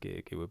jazz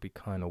gig, it would be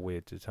kind of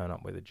weird to turn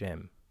up with a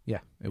gem. Yeah,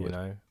 it would. You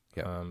know?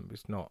 Yeah.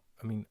 It's not.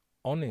 I mean,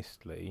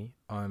 honestly,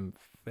 I'm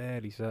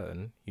fairly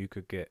certain you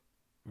could get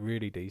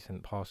really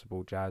decent,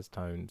 passable jazz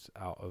tones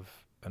out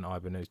of an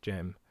Ibanez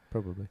gem.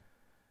 Probably.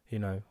 You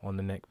know, on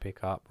the neck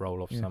pickup,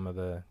 roll off some of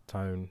the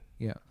tone.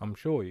 Yeah. I'm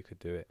sure you could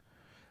do it.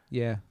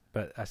 Yeah.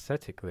 But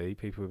aesthetically,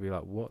 people would be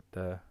like, what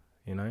the,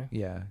 you know?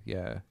 Yeah,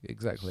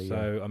 exactly.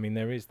 So, I mean,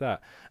 there is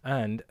that.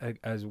 And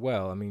as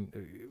well, I mean,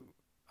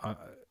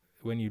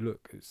 when you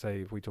look,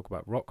 say, if we talk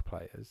about rock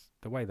players,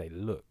 the way they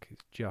look is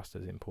just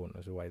as important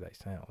as the way they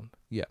sound.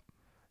 Yeah.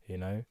 You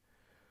know?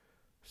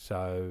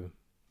 So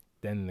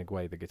then the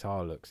way the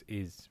guitar looks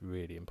is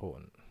really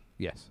important.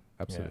 Yes,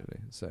 absolutely.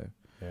 Yeah. So,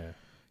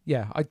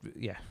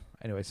 yeah.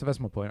 Anyway, so that's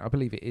my point. I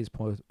believe it is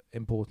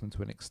important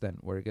to an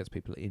extent where it gets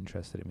people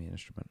interested in the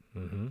instrument.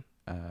 And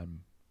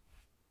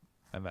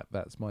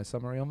that's my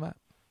summary on that.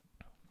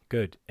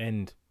 Good.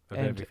 End of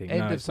everything.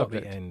 End no, of it's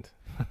subject. Not the end.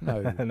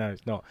 No. No,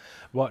 it's not.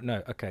 What?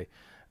 No. Okay.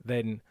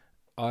 Then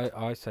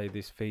I say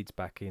this feeds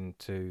back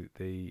into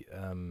the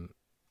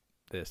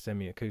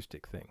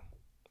semi-acoustic thing,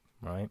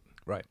 right?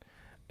 Right.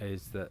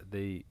 Is that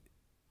the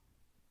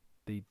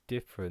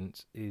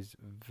difference is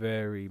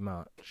very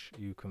much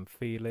you can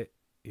feel it,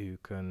 you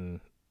can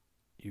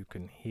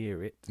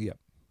hear it. Yep.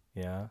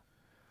 Yeah.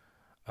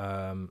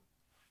 And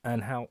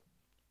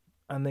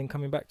then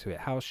coming back to it,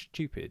 how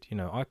stupid, you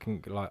know,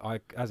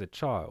 as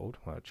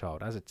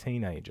a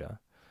teenager,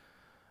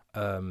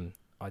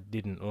 I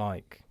didn't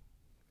like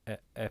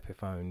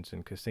Epiphones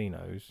and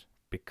Casinos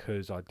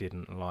because I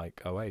didn't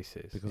like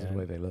Oasis. Because of the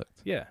way they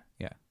looked. Yeah.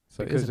 Yeah.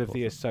 So because of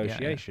the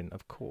association,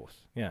 of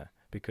course. Yeah.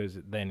 Because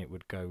then it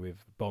would go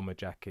with bomber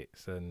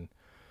jackets and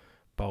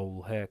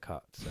bowl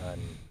haircuts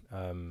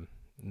and,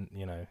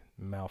 you know,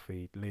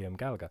 mouthy Liam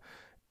Gallagher.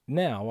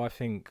 Now, I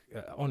think,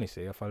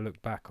 honestly, if I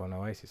look back on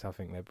Oasis, I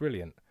think they're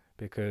brilliant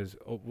because,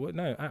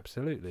 no,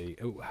 absolutely.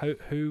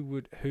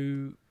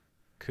 Who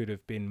could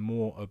have been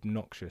more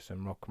obnoxious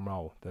and rock and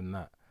roll than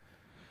that?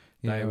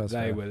 Yeah,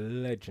 they were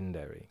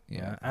legendary.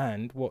 Yeah.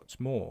 And what's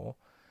more,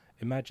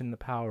 imagine the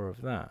power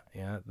of that.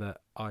 Yeah,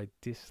 that I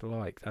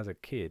disliked as a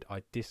kid.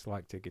 I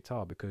disliked a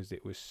guitar because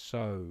it was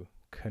so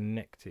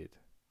connected.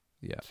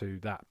 Yeah. To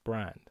that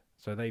brand.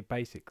 So they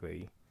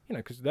basically, you know,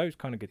 because those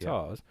kind of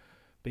guitars,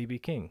 B.B.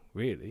 King,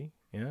 really,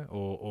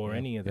 or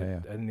any of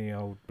any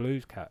old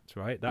blues cats,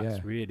 right?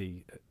 That's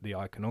really the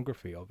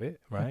iconography of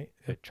it, right?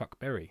 Chuck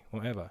Berry,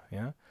 whatever,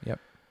 Yep.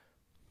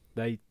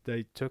 They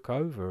took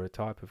over a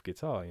type of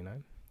guitar, you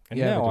know. And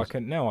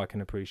now I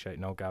can appreciate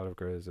Noel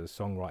Gallagher as a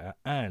songwriter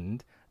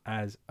and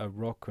as a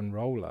rock and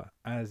roller,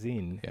 as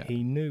in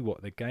he knew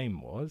what the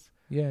game was.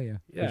 Yeah,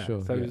 for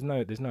sure. So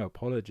there's no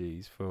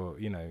apologies for,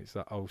 you know, it's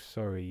like, oh,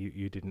 sorry,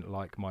 you didn't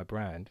like my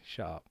brand.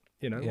 Shut up.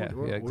 You know, exactly.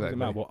 What does it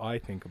matter what I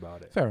think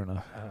about it? Fair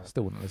enough.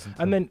 Still wouldn't listen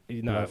to and then,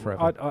 you know,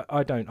 forever.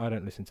 I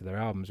don't listen to their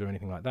albums or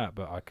anything like that,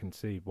 but I can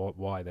see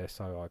why they're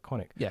so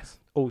iconic. Yes.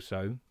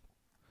 Also,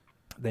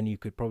 then you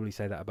could probably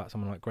say that about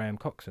someone like Graham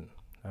Coxon,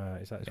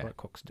 Is that his Yeah. right?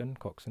 Coxon? I can't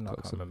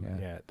Coxon, remember.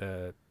 yeah.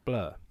 The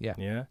Blur. Yeah.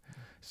 Yeah.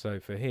 So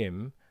for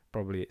him,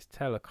 probably it's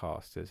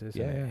Telecasters, isn't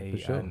Yeah, it? for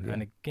sure,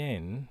 And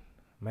again,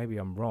 maybe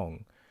I'm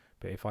wrong,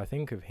 but if I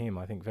think of him,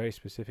 I think very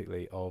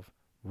specifically of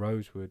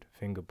rosewood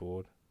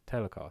fingerboard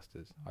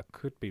Telecasters. I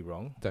could be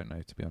wrong. Don't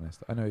know, to be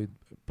honest. I know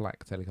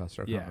black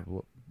Telecaster. I can't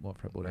remember what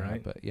fretboard it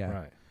had, but yeah,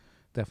 Right.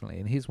 definitely.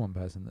 And he's one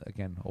person that,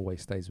 again,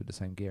 always stays with the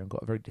same gear and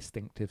got a very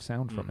distinctive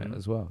sound from it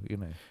as well, you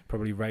know.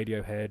 Probably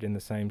Radiohead in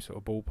the same sort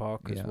of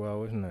ballpark as Yeah.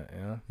 well, isn't it?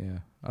 Yeah. Yeah.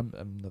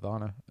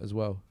 Nirvana as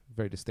well.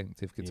 Very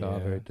distinctive guitar.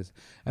 Yeah.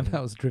 And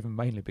that was driven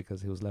mainly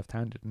because he was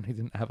left-handed and he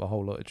didn't have a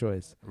whole lot of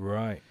choice.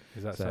 Right.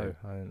 Is that so?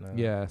 I don't know.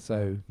 Yeah,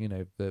 so, you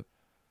know, the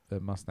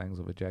Mustangs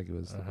or the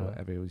Jaguars, Uh-huh.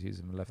 whatever he was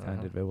using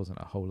left-handed, there wasn't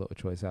a whole lot of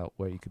choice out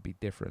where you could be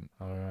different.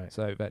 All right.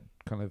 So that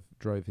kind of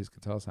drove his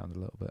guitar sound a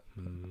little bit.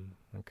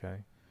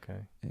 Okay.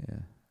 Yeah.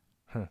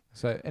 Huh.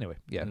 So anyway,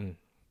 yeah.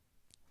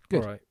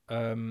 Good. All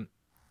right.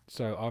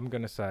 So I'm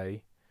going to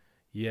say,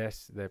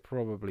 yes, there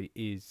probably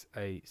is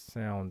a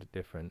sound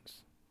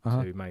difference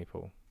to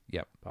maple.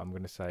 Yep. But I'm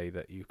going to say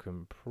that you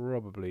can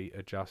probably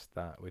adjust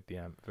that with the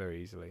amp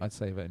very easily. I'd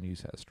say that a new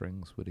set of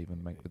strings would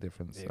even make the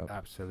difference.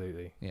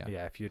 Absolutely. Yeah.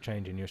 Yeah. If you're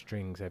changing your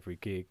strings every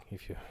gig,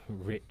 if you're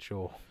rich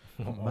or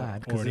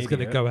mad, or because an it's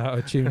going to idiot. go out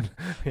of tune.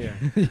 Yeah.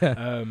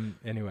 Yeah.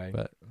 Anyway.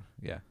 But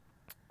yeah.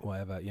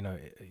 Whatever, you know,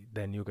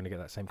 then you're going to get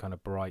that same kind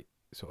of bright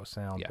sort of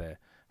sound Yeah. there.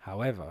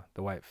 However,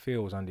 the way it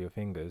feels under your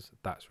fingers,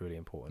 that's really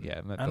important. Yeah,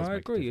 and I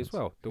agree as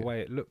well. The Yeah.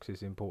 way it looks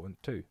is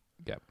important too.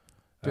 Yep.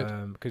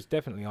 Good. Because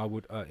definitely I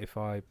would, if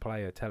I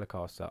play a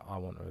Telecaster, I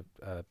want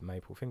a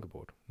maple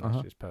fingerboard.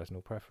 That's just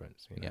personal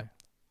preference. You know? Yeah.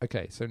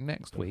 Okay, so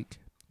next week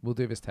we'll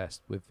do this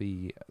test with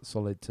the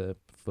solid to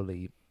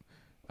fully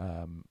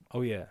hollow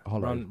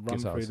run through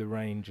guitars. the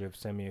range of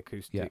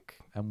semi-acoustic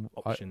And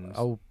options.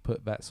 I'll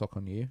put that sock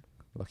on you,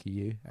 lucky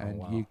you, and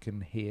wow. you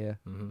can hear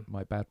Mm-hmm.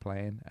 my bad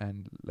playing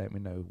and let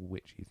me know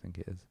which you think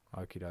it is.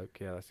 Okie doke.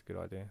 Yeah, that's a good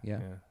idea. Yeah.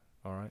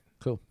 All right.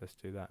 Cool. Let's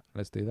do that.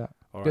 Let's do that.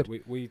 All Good.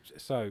 right.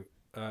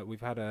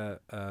 We've had a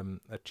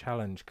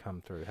challenge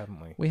come through, haven't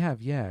we? We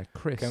have, yeah,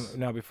 Chris.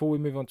 Now, before we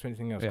move on to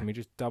anything else, Yeah. can we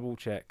just double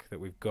check that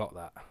we've got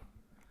that?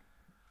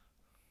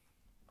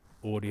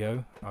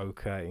 Audio,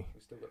 okay.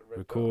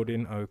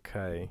 Recording,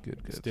 okay.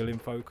 Good. Still in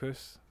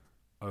focus,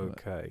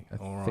 okay. I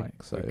All think right,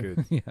 so. we're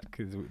good. Yeah.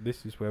 Because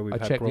this is where we've I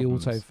had checked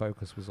problems. the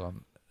autofocus was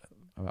on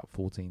about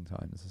 14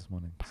 times this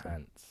morning. So.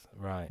 Pants.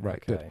 Right, Right,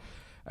 okay.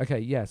 good. Okay,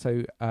 yeah,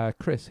 so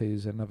Chris,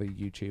 who's another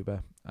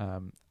YouTuber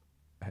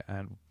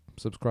and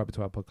subscriber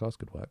to our podcast,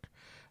 good work,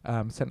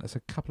 sent us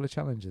a couple of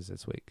challenges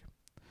this week.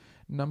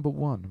 Number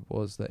one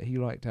was that he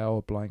liked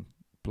our blind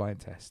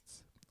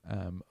tests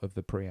of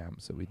the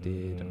preamps that we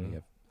did, and we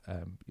have,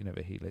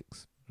 the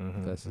Helix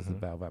versus the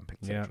valve amp,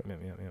 etc.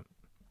 Yeah.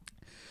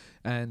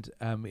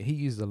 And he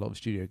uses a lot of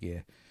studio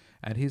gear,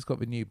 and he's got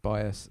the new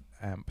Bias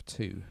Amp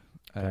 2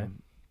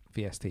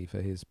 VST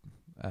for his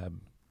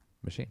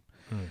machine.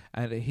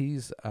 And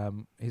he's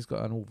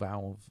got an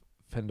all-valve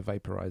Fender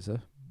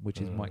vaporizer, which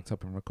is mic'd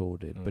up and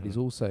recorded, but he's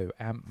also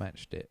amp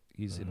matched it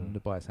using the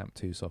Bias Amp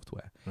 2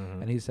 software.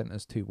 And he sent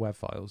us 2 WAV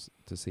files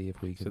to see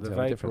if we can So tell the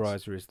the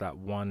difference. vaporizer is that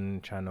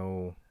one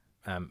channel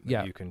amp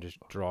that you can just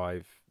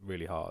drive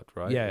really hard,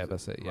 right? Yeah, Is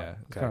that's it. Yeah, right,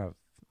 it's kind of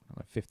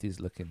 50s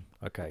looking.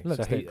 Okay,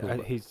 Looks so dead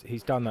cool.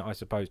 he's done that, I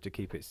suppose, to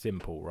keep it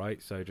simple, right?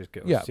 So just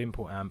get a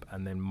simple amp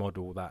and then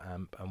model that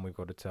amp, and we've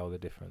got to tell the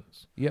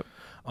difference. Yep.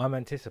 I'm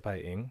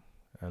anticipating,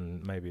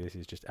 and maybe this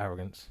is just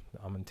arrogance,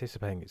 I'm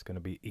anticipating it's going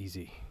to be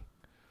easy.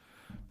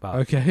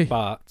 But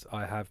but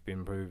I have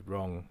been proved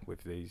wrong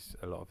with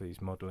a lot of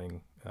these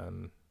modelling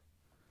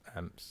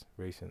amps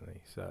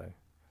recently, so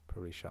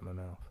probably shut my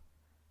mouth.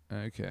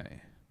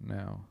 Okay,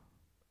 now.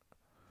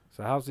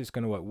 So how's this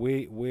going to work?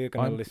 We're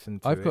going to listen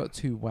to I've got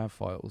 2 WAV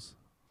files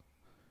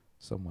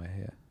somewhere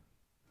here,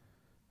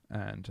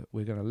 and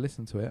we're going to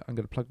listen to it. I'm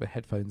going to plug the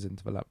headphones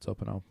into the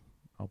laptop, and I'll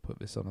put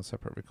this on a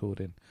separate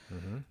recording.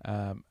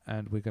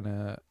 And we're going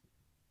to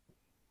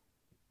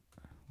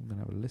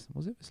have a listen.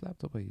 Was it this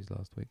laptop I used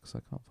last week? Because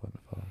I can't find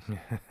the files.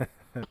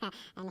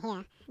 And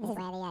here, this is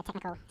where the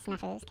technical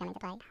snafus come into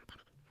play.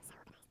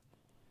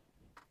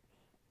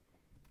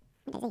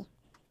 Busy.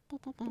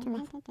 Come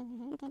on.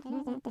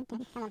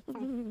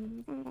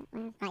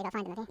 Right, you gotta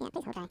find them, have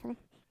you? Yeah, please. Okay, cool.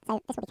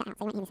 So this will be cut out,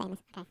 so you won't hear me saying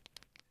this. Okay.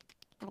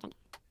 Have a drink.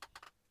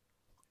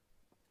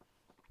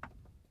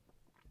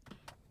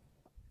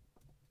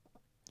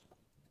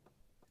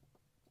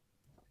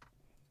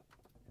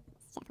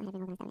 Shit, I'm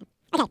having organised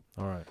that now. Okay.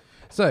 All right.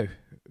 So,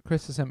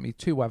 Chris has sent me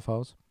 2 WAV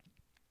files,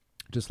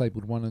 just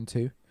labelled 1 and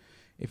 2.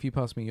 If you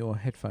pass me your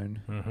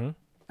headphone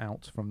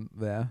out from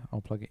there,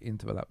 I'll plug it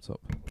into the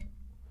laptop.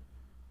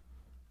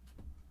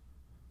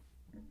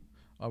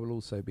 I will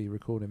also be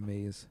recording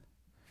these.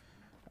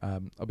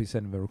 I'll be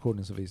sending the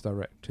recordings of these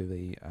direct to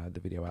the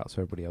video out,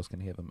 so everybody else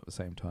can hear them at the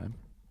same time.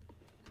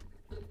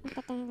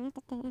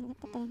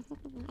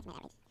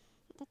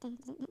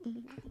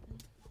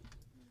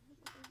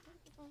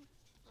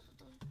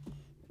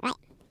 Right.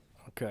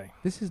 Okay.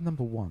 This is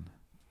number 1.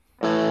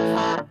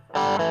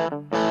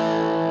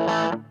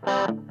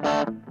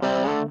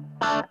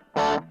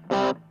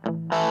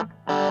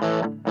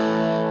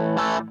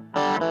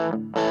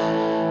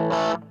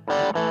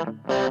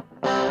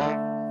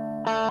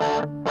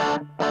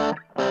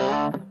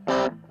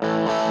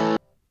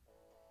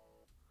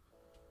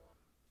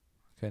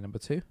 number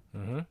 2.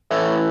 Mm-hmm.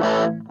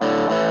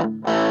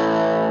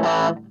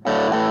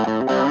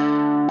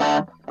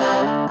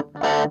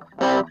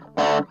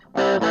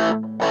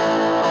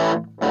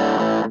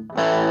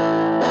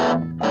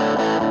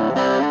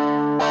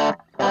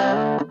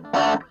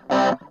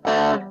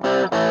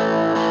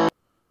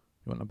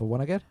 You want number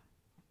 1 again?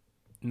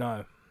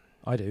 No.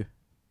 I do.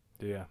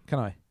 Do you? Can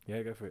I?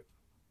 Yeah, go for it.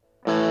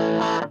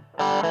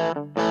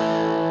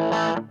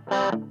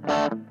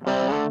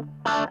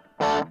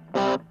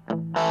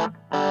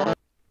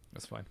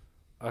 That's fine.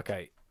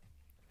 Okay.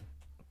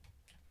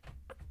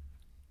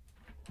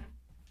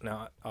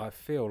 Now, I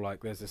feel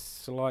like there's a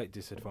slight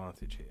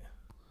disadvantage here.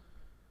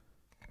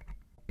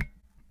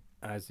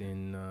 As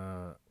in,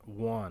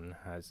 1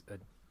 has a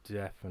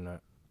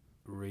definite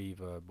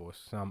reverb or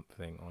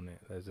something on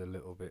it. There's a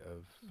little bit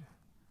of...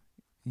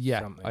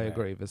 Yeah, something I there.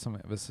 agree. There's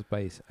something of a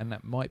space, and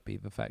that might be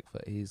the fact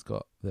that he's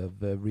got the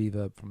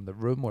reverb from the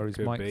room where his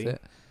Could mic's be.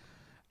 it.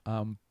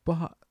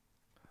 But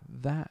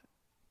that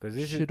 'Cause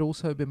this should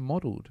also have been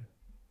modelled,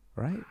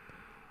 right?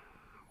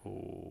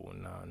 Oh,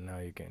 no, now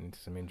you're getting into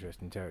some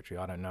interesting territory.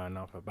 I don't know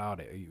enough about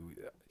it.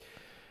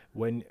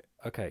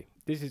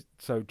 This is...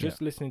 So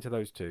just listening to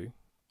those two,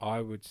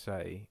 I would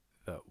say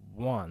that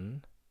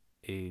 1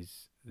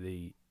 is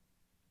the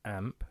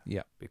amp,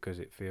 because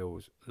it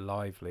feels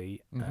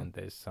lively and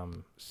there's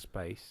some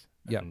space,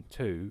 and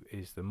 2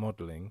 is the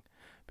modelling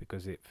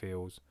because it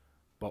feels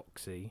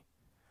boxy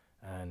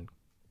and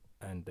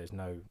there's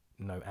no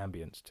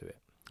ambience to it.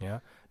 Yeah.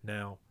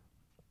 Now,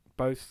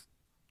 both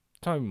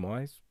tone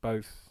wise,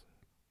 both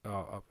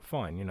are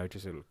fine. You know,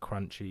 just a little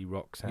crunchy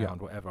rock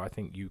sound, whatever. I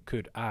think you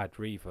could add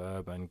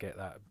reverb and get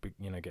that big,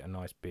 get a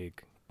nice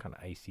big kind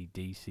of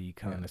AC/DC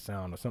kind of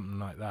sound or something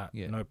like that.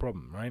 Yeah. No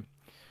problem, right?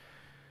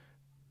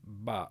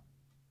 But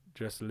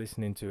just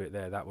listening to it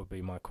there, that would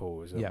be my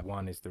call. Is that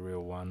 1 is the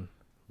real one,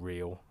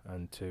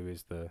 and 2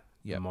 is the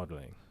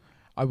modelling.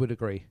 I would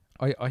agree.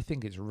 I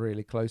think it's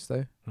really close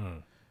though.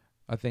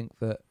 I think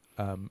that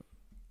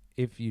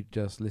if you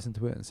just listened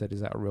to it and said,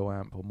 "Is that a real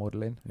amp or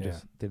modelling?" and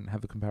just didn't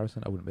have a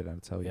comparison, I wouldn't be able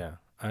to tell you. Yeah,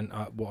 and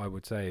what I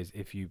would say is,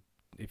 if you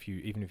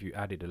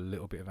added a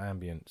little bit of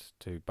ambience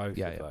to both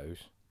of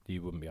those,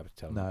 you wouldn't be able to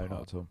tell. No, them apart.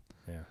 not at all.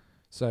 Yeah.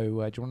 So, do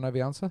you want to know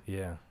the answer?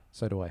 Yeah.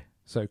 So do I.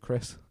 So,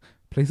 Chris,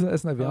 please let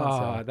us know the answer.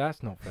 Ah,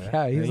 that's not fair.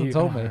 Yeah, he hasn't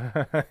told me.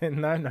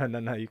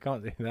 No, you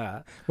can't do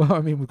that. Well, I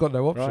mean, we've got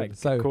no option. Right,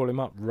 so call him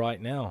up right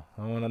now.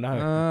 I want to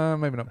know.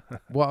 Maybe not.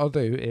 What I'll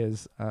do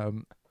is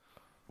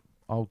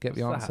I'll get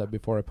the What's answer that?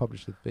 before I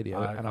publish the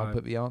video, and I'll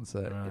put the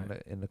answer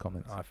right. in the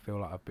comments. I feel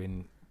like I've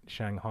been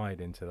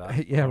shanghaied into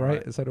that. Yeah, All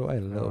right. So do I a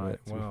little All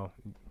bit. right. Well,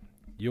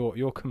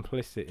 you're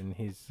complicit in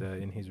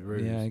his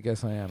ruse. Yeah, I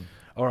guess I am.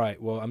 All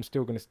right. Well, I'm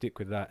still going to stick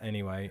with that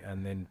anyway,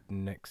 and then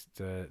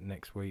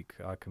next week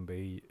I can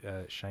be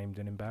shamed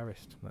and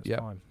embarrassed. That's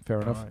fine. Fair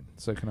All enough. right.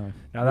 So can I.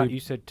 Now that you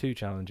said 2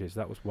 challenges,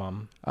 that was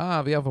 1.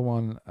 The other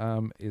one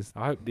is.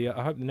 I hope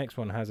the next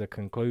one has a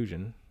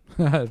conclusion.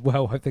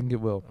 Well, I think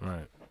it will.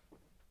 Right.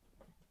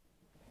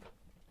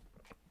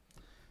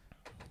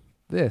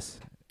 This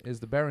is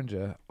the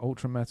Behringer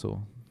Ultra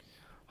Metal.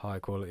 High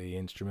quality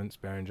instruments,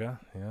 Behringer.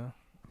 Yeah.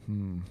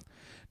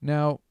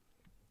 Now,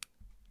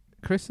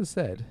 Chris has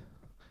said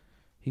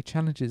he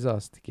challenges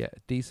us to get a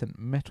decent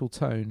metal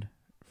tone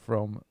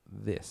from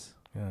this.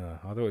 Yeah.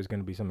 I thought it was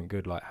going to be something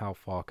good, like how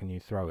far can you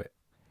throw it?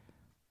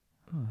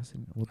 Oh,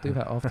 we'll do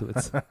that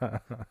afterwards.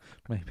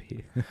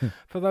 Maybe.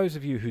 For those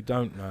of you who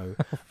don't know,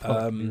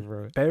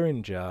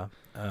 Behringer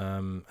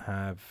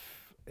have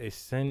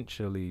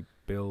essentially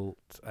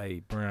built a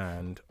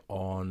brand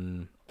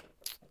on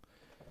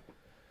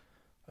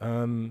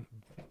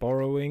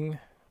borrowing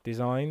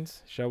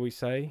designs, shall we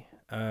say,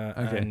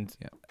 and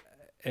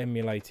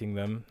emulating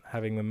them,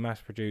 having them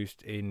mass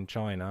produced in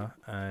China,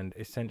 and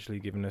essentially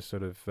giving us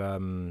sort of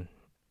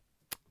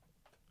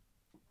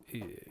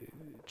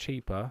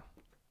cheaper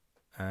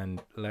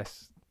and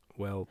less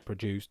well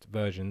produced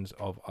versions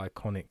of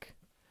iconic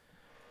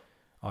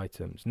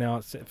items.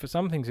 Now, for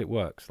some things it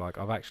works. Like,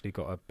 I've actually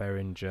got a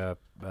Behringer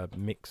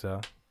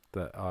mixer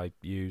that I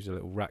use, a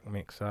little rack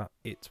mixer.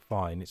 It's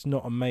fine. It's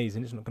not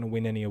amazing. It's not going to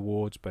win any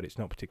awards, but it's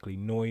not particularly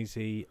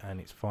noisy, and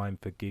it's fine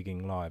for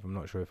gigging live. I'm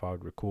not sure if I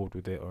would record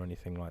with it or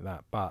anything like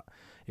that, but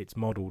it's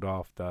modelled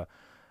after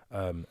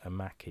a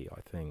Mackie,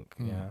 I think.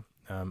 Yeah.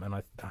 And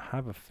I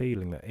have a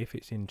feeling that if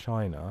it's in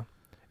China,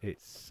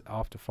 it's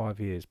after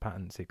 5 years,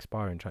 patents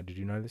expire in China. Did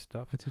you know this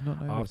stuff? I did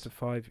not know After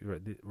 5,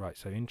 right,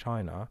 so in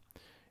China,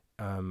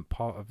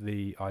 part of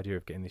the idea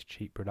of getting this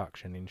cheap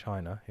production in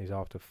China is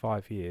after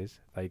 5 years,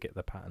 they get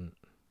the patent.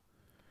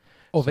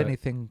 Of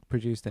anything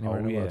produced anywhere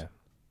in the world.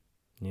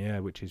 Yeah,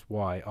 which is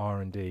why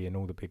R&D and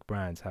all the big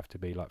brands have to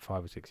be like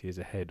 5 or 6 years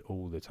ahead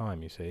all the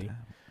time, you see.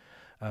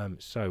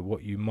 So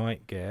what you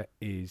might get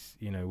is,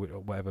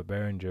 whatever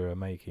Behringer are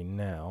making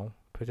now,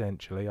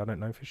 potentially, I don't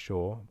know for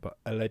sure, but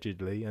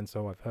allegedly, and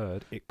so I've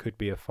heard, it could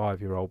be a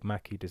 5-year-old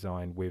Mackie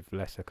design with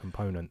lesser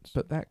components.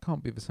 But that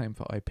can't be the same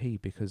for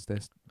IP because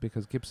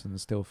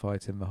Gibson's still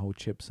fighting the whole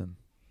Chibson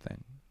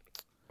thing.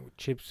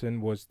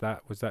 Gibson, was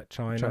that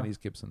China? Chinese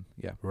Gibson.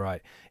 Yeah.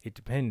 Right. It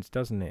depends,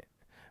 doesn't it?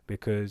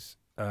 Because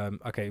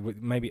okay,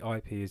 maybe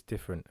IP is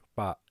different,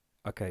 but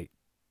okay,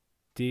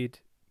 did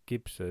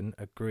Gibson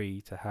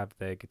agree to have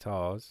their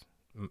guitars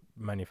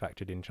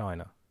manufactured in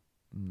China?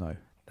 No.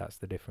 That's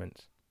the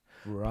difference.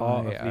 Right.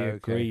 Part of the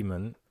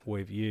agreement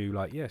with you,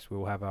 like, yes,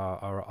 we'll have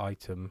our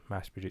item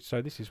mass produced.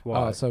 So this is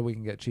why. Oh, so we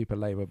can get cheaper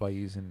labour by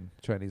using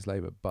Chinese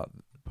labour, but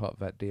part of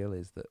that deal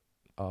is that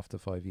after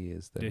 5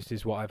 years, then This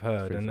is what I've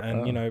heard,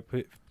 and you know,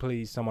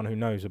 please, someone who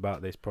knows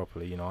about this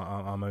properly. You know,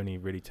 I'm only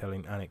really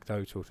telling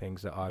anecdotal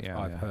things that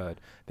I've heard.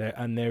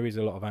 There is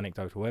a lot of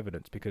anecdotal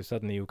evidence, because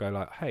suddenly you'll go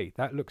like, hey,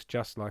 that looks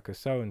just like a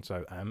so and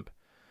so amp,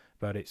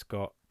 but it's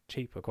got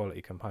cheaper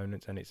quality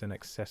components and it's an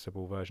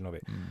accessible version of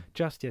it.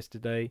 Just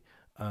yesterday,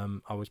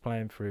 I was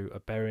playing through a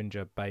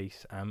Behringer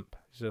bass amp.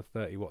 It's a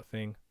 30-watt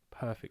thing,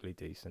 perfectly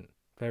decent.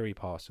 Very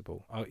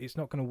passable. It's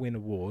not going to win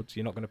awards.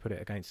 You're not going to put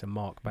it against a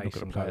Mark bass. Not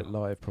going to play it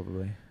live,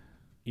 probably.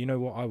 You know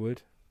what I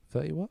would?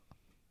 30 watt?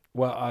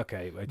 Well,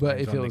 okay.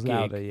 But if it was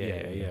louder,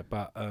 yeah.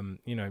 But,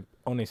 you know,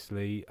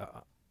 honestly,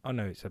 I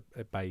know it's a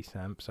bass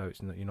amp, so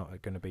it's not, you're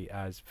not going to be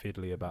as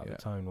fiddly about the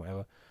tone,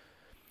 whatever.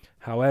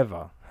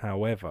 However,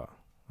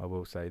 I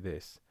will say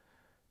this.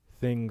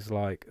 Things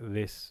like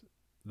this,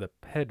 the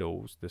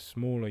pedals, the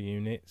smaller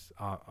units,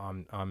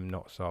 I'm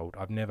not sold.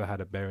 I've never had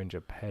a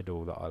Behringer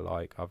pedal that I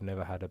like. I've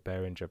never had a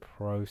Behringer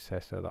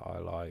processor that I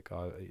like.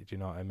 Do you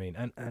know what I mean?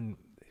 And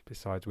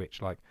besides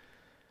which, like,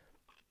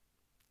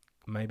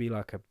 maybe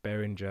like a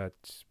Behringer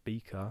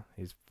speaker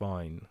is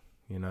fine,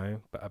 you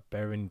know, but a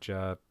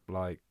Behringer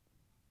like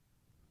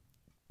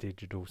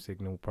digital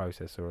signal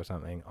processor or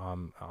something,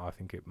 I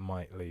think it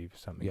might leave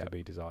something to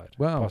be desired.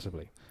 Well,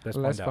 possibly.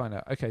 Let's find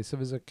out. Okay, so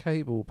there's a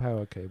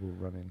power cable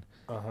running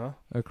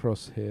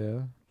across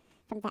here.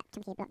 From that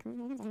chunky block. Here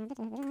we go,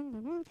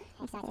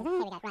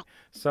 right.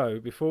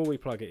 So before we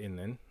plug it in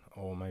then,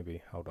 or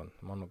maybe, hold on,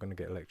 I'm not going to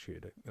get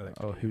electrocuted.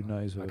 Oh, who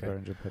knows with a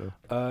Behringer pedal.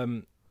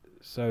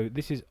 So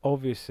this is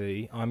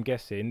obviously, I'm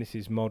guessing, this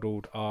is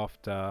modelled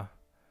after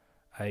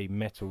a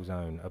metal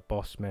zone, a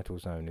Boss metal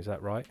zone. Is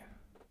that right?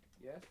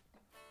 Yeah.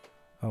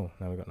 Oh,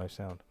 now we've got no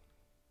sound.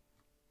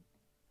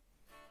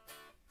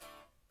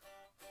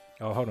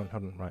 Oh, hold on.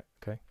 Right,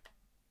 okay.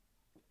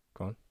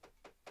 Go on.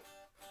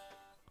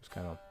 What's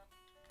going on?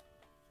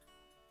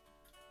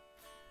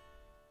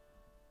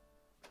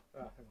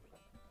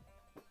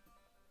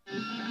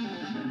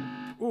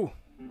 Ooh,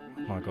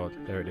 my God,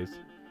 there it is.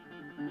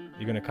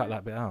 You're going to cut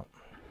that bit out.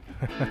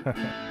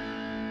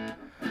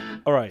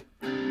 All right.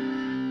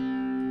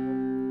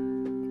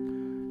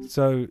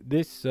 So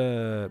this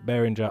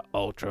Behringer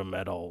Ultra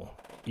Metal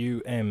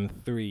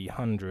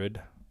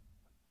UM300,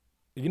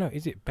 you know,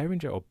 is it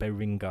Behringer or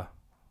Behringer?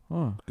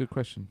 Oh, good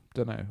question.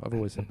 Don't know. I've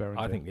always said Behringer.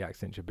 I think the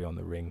accent should be on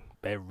the ring.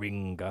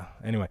 Behringer.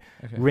 Anyway,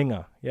 okay.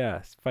 Ringer. Yeah,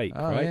 it's fake,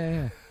 right?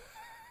 Yeah.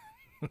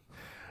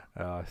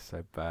 Oh,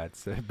 so bad.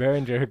 So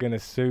Behringer are going to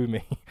sue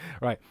me.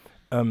 Right.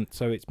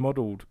 So it's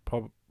modelled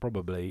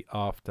probably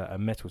after a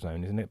metal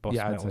zone, isn't it? Boss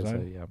metal zone?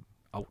 So, yeah.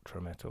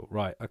 Ultra metal.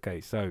 Right.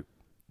 Okay. So,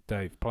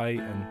 Dave, play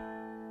and...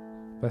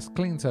 That's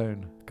clean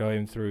tone.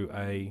 Going through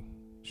a...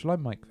 Shall I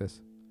mic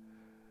this?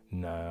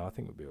 No, I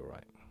think we'll be all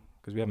right.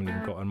 Because we haven't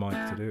even got a mic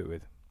to do it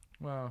with.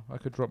 Well, I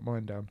could drop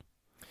mine down.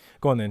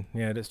 Go on then.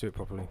 Yeah, let's do it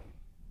properly.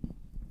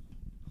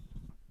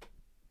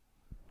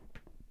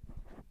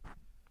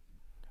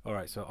 All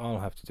right, so I'll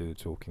have to do the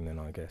talking then,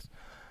 I guess.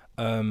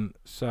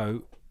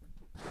 So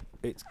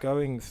it's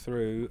going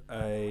through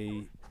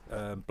a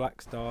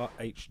Blackstar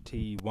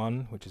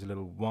HT1, which is a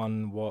little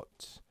 1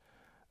 watt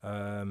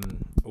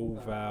all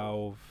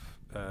valve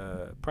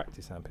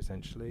practice amp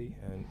essentially,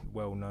 and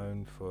well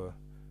known for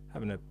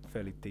having a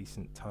fairly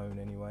decent tone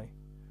anyway.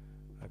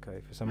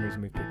 Okay, for some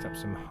reason we've picked up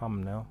some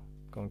hum now.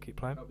 Go on, keep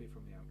playing. That'll be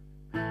from the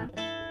amp.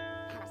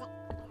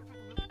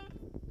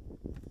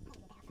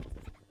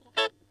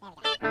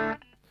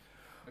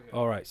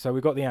 All right, so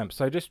we've got the amp.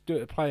 So just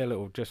play a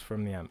little just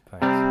from the amp,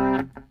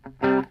 thanks.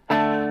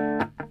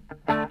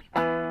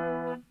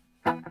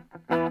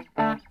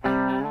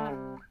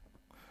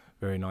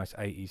 Very nice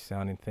 80s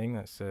sounding thing.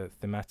 That's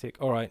thematic.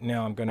 All right,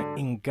 now I'm going to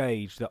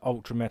engage the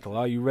Ultra Metal.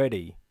 Are you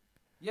ready?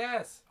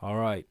 Yes. All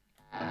right.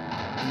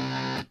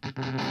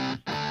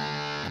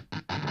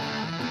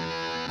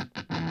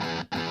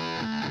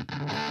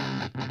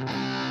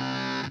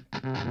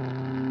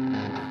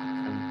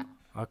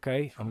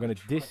 Okay, I'm going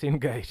to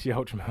disengage the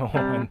Ultra Metal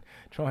and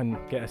try and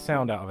get a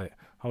sound out of it.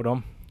 Hold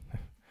on.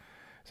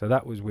 So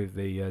that was with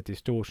the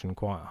distortion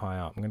quite high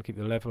up. I'm going to keep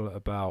the level at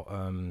about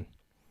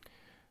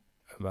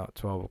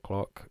 12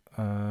 o'clock.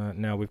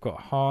 Now we've got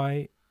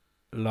high,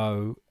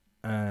 low,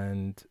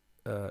 and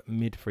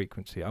mid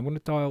frequency. I'm going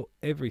to dial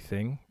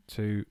everything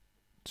to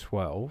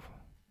 12,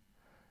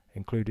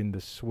 including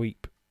the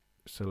sweep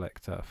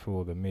selector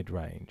for the mid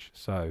range.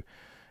 So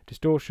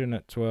distortion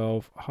at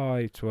 12,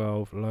 high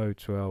 12, low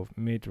 12,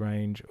 mid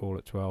range all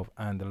at 12,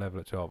 and the level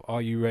at 12.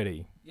 Are you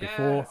ready?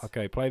 Yes.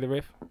 Okay, play the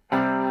riff.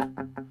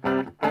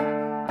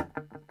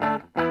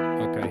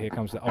 Okay, here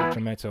comes the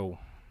Ultra Metal,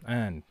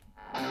 and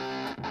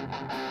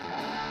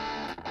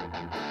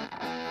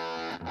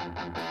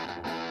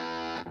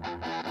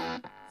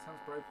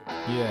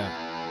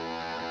Yeah.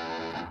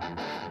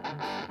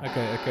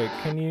 Okay.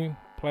 Can you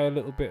play a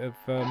little bit of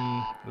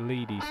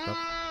leady stuff?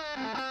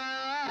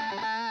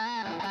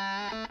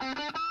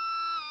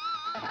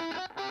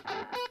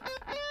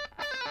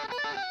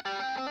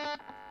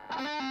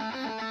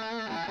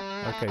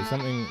 Okay,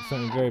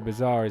 something very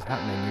bizarre is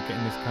happening. You're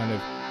getting this kind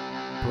of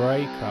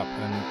break up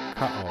and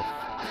cut off.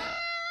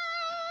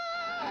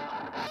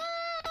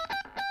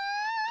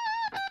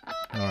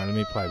 Alright, let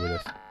me play with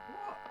this. What?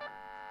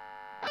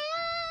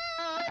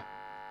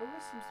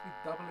 Always seems to be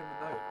doubling the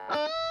note.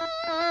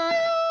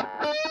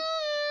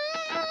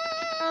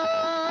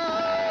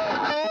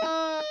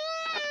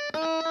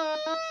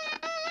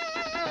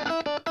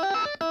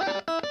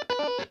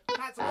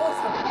 That's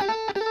awesome!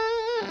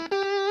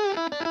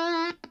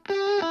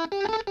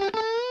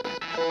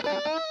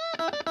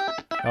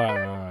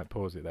 Alright,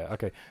 pause it there.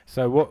 Okay,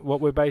 so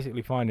what we're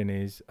basically finding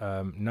is,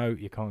 no,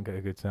 you can't get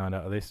a good sound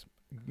out of this.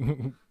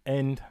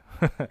 End.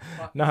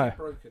 No.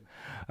 Broken.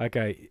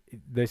 Okay,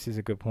 this is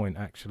a good point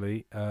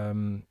actually.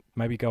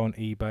 Maybe go on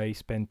eBay,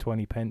 spend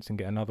 20 pence and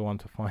get another one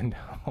to find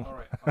out.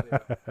 Alright, I'll do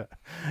that.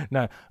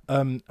 No,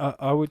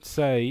 I would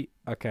say,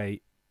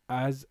 okay,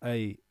 as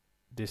a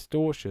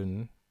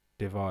distortion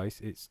device,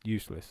 it's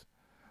useless.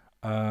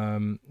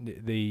 The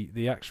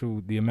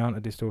amount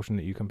of distortion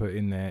that you can put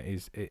in there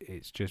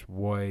it's just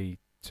way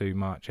too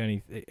much.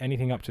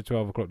 Anything up to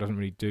 12 o'clock doesn't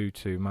really do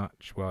too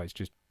much. Well, it's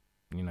just,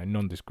 you know,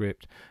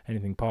 nondescript.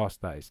 Anything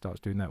past that, it starts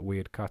doing that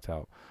weird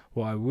cutout.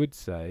 What I would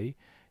say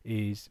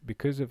is,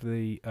 because of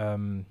the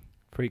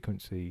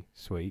frequency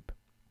sweep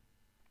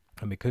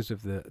and because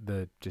of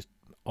the just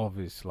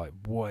obvious, like,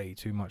 way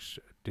too much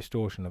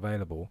distortion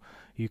available,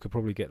 you could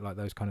probably get like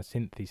those kind of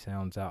synthy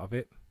sounds out of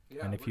it.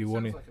 Yeah, and if well, you it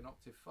want sounds it, like an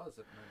octave fuzz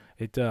at the moment.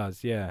 it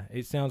does, yeah.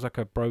 It sounds like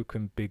a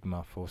broken Big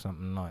Muff or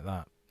something like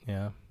that.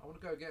 Yeah. I want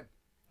to go again.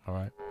 All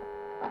right.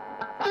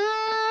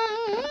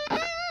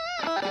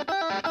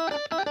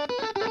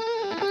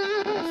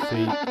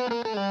 See,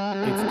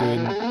 it's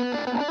doing.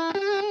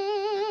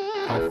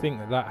 I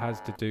think that has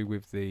to do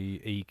with the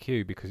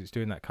EQ, because it's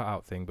doing that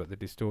cutout thing, but the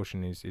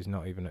distortion is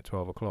not even at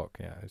 12 o'clock.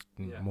 Yeah, it's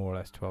more or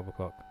less 12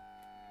 o'clock.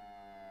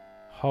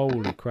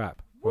 Holy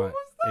crap! What Right,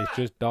 was that? it's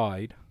just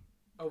died.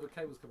 Oh, the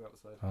cable's come out the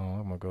side.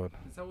 Oh my god!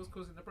 Is that what's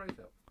causing the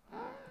breakup?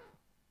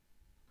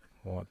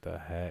 What the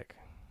heck?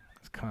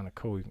 It's kind of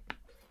cool.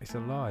 It's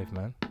alive,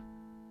 man.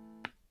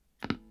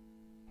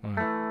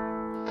 Right.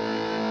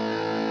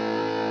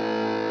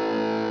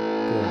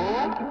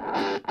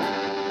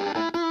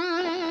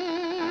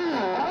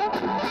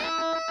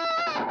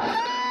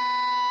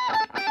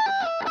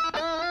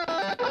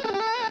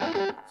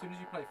 As soon as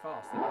you play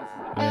fast, it does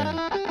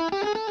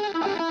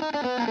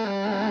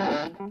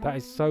it. That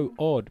is so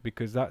odd,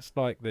 because that's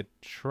like the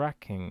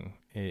tracking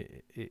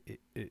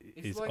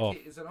is like off.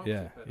 it is an octave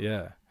Yeah, pedal.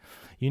 yeah.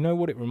 You know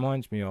what it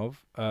reminds me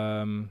of?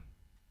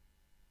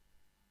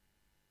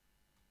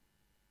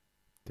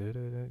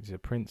 It's a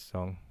Prince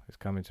song that's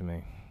coming to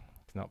me.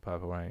 It's not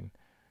Purple Rain.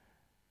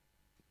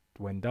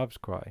 When Doves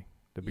Cry.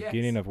 The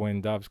beginning of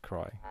When Doves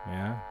Cry.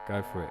 Yeah,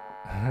 go for it.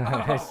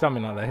 It's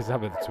something like that. It's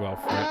up at the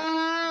 12th fret.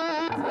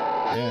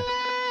 Yeah.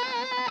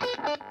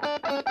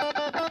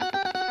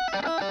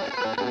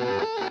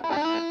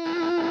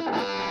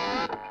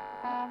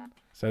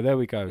 So there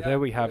we go. Yeah, there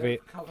we have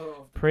it. cover of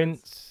the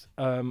Prince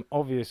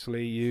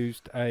obviously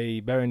used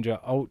a Behringer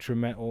Ultra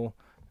Metal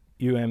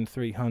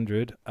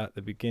UM300 at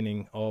the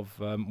beginning of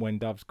When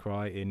Doves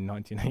Cry in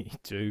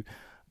 1982.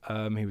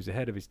 He was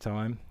ahead of his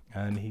time,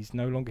 and he's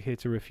no longer here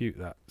to refute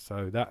that.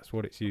 So that's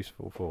what it's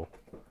useful for.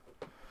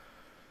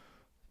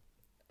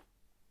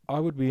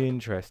 I would be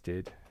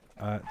interested.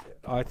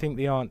 I think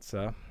the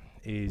answer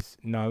is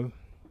no.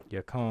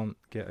 You can't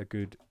get a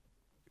good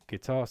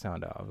guitar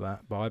sound out of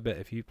that. But I bet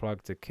if you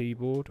plugged a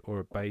keyboard or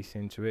a bass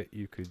into it,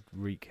 you could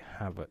wreak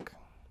havoc.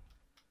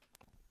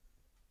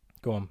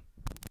 Go on.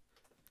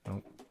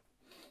 Oh.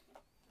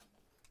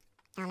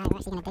 Oh no, we're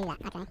actually going to do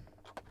that. Okay.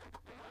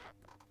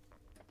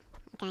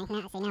 Okay, now, see,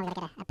 now we've got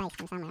to get a bass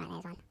from somewhere.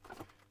 Right,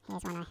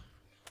 there's one I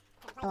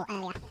bought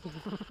earlier.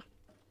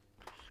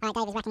 Alright,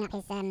 Dave is racking up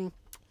his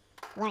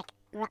Warwick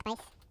rock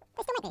bass.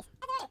 They still make these.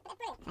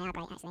 They are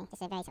great, actually.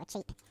 Just a very sort of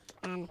cheap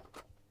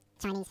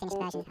Chinese finished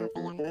version of the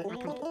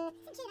iconic.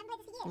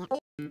 Yeah.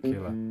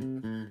 Killer.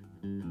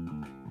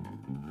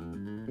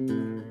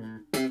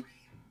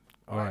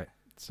 Alright,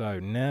 so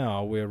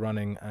now we're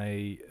running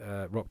a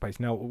rock bass.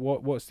 Now,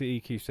 what's the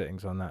EQ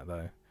settings on that,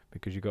 though?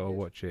 Because you got to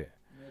watch it.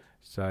 Mid.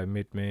 So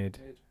mid,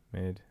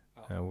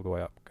 all the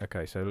way up.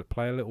 Okay, so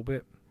play a little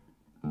bit.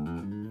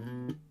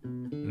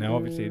 Now,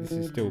 obviously, this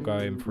is still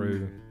going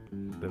through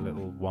the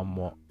little 1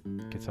 watt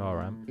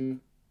guitar amp.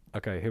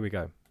 Okay, here we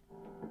go.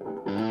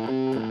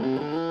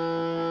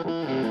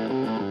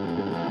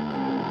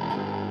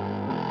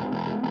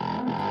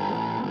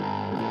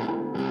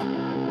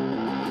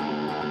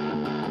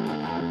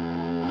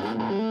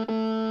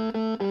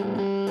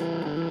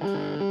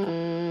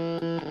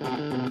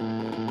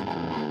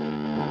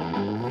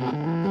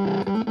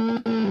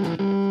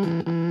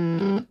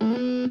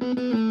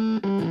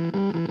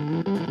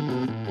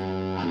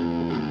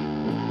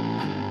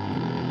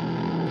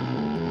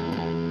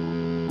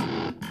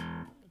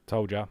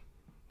 Told ya.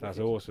 That's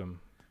awesome.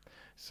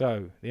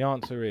 So the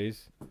answer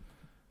is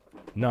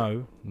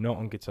no, not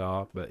on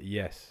guitar, but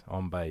yes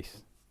on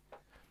bass.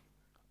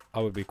 I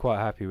would be quite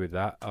happy with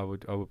that. I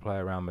would play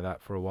around with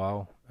that for a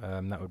while.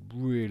 That would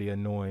really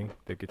annoy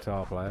the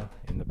guitar player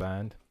in the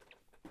band.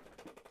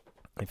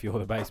 If you're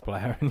the bass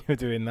player and you're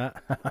doing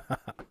that.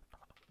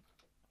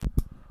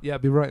 Yeah,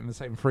 it'd be right in the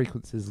same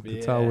frequencies as the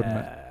guitar, wouldn't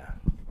it?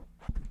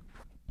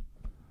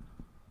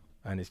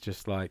 And it's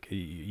just like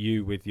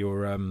you with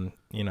your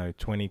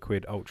 20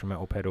 quid ultra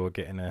metal pedal are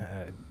getting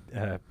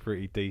a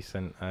pretty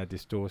decent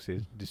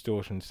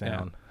distortion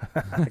sound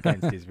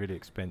against his really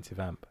expensive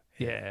amp.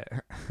 Yeah.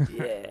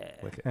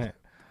 Yeah.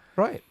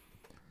 Right.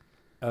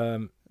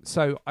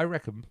 So I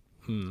reckon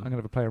I'm going to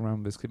have a play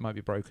around with this. It might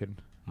be broken.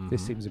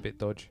 This seems a bit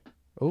dodge.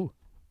 Oh.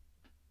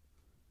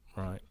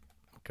 Right.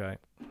 Okay.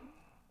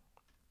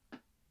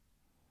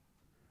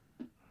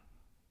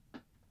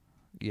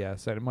 Yeah,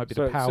 so it might be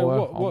the power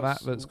on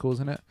that that's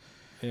causing it.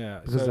 Yeah.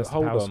 Because that's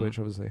the power switch,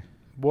 obviously.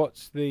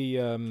 What's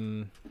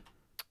the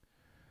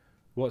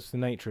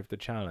nature of the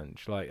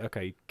challenge? Like,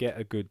 okay, get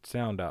a good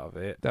sound out of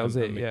it. That was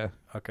it, yeah.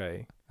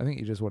 Okay. I think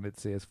you just wanted to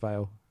see us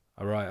fail.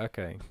 All right,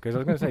 okay. Because I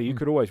was going to say, you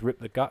could always rip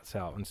the guts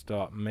out and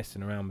start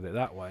messing around with it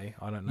that way.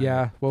 I don't know.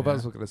 Yeah, well,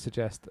 that's what I was going to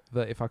suggest.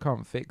 That if I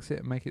can't fix it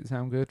and make it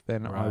sound good,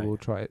 then I will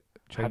try it.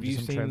 Change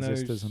some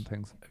transistors and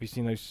things. Have you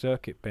seen those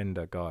circuit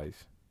bender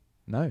guys?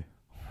 No.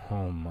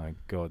 Oh my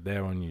god,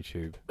 they're on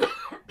YouTube.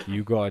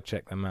 You gotta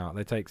check them out.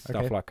 They take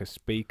stuff like a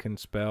speak and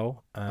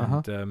spell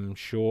and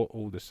short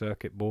all the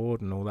circuit board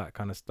and all that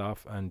kind of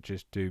stuff and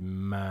just do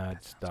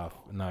mad stuff.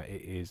 Cool. No,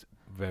 it is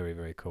very,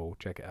 very cool.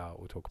 Check it out.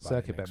 We'll talk about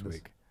circuit it next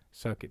benders. week.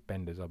 Circuit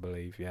benders, I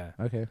believe. Yeah.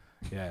 Okay.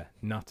 Yeah,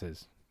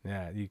 nutters.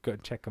 Yeah, you got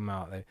to check them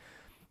out. They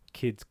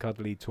kids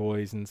cuddly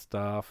toys and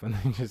stuff, and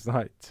they just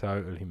like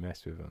totally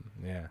mess with them.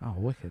 Yeah. Oh,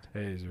 wicked.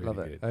 It is really Love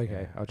it. good. Okay,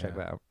 Yeah, I'll check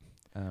that out.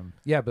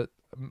 Yeah, but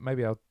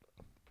maybe I'll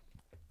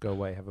go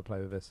away, have a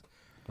play with this.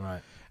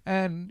 Right.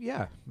 And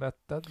yeah, that's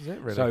it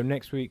really. So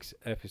next week's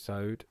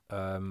episode,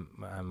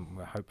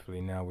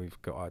 hopefully now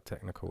we've got our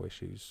technical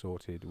issues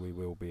sorted, we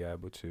will be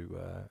able to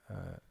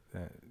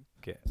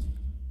get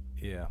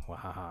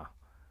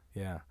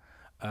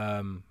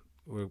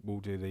we'll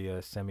do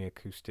the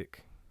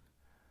semi-acoustic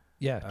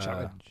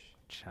challenge.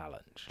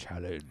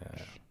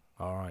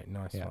 All right,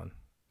 nice one.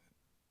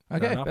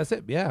 Okay, that's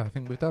it. Yeah, I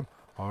think we're done.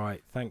 All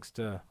right, thanks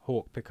to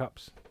Hawk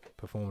Pickups,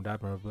 performed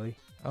admirably.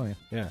 Oh yeah.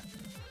 Yeah.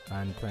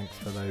 And thanks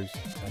for those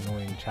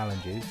annoying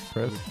challenges.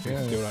 Chris, We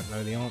still don't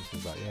know the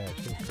answers, but yeah,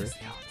 cheers, Chris.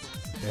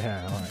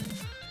 Yeah, all right.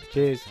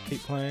 Cheers,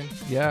 keep playing.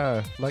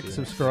 Yeah, like, See you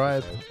next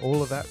subscribe, episode.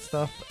 all of that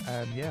stuff,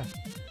 and yeah.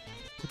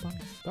 Goodbye.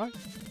 Bye.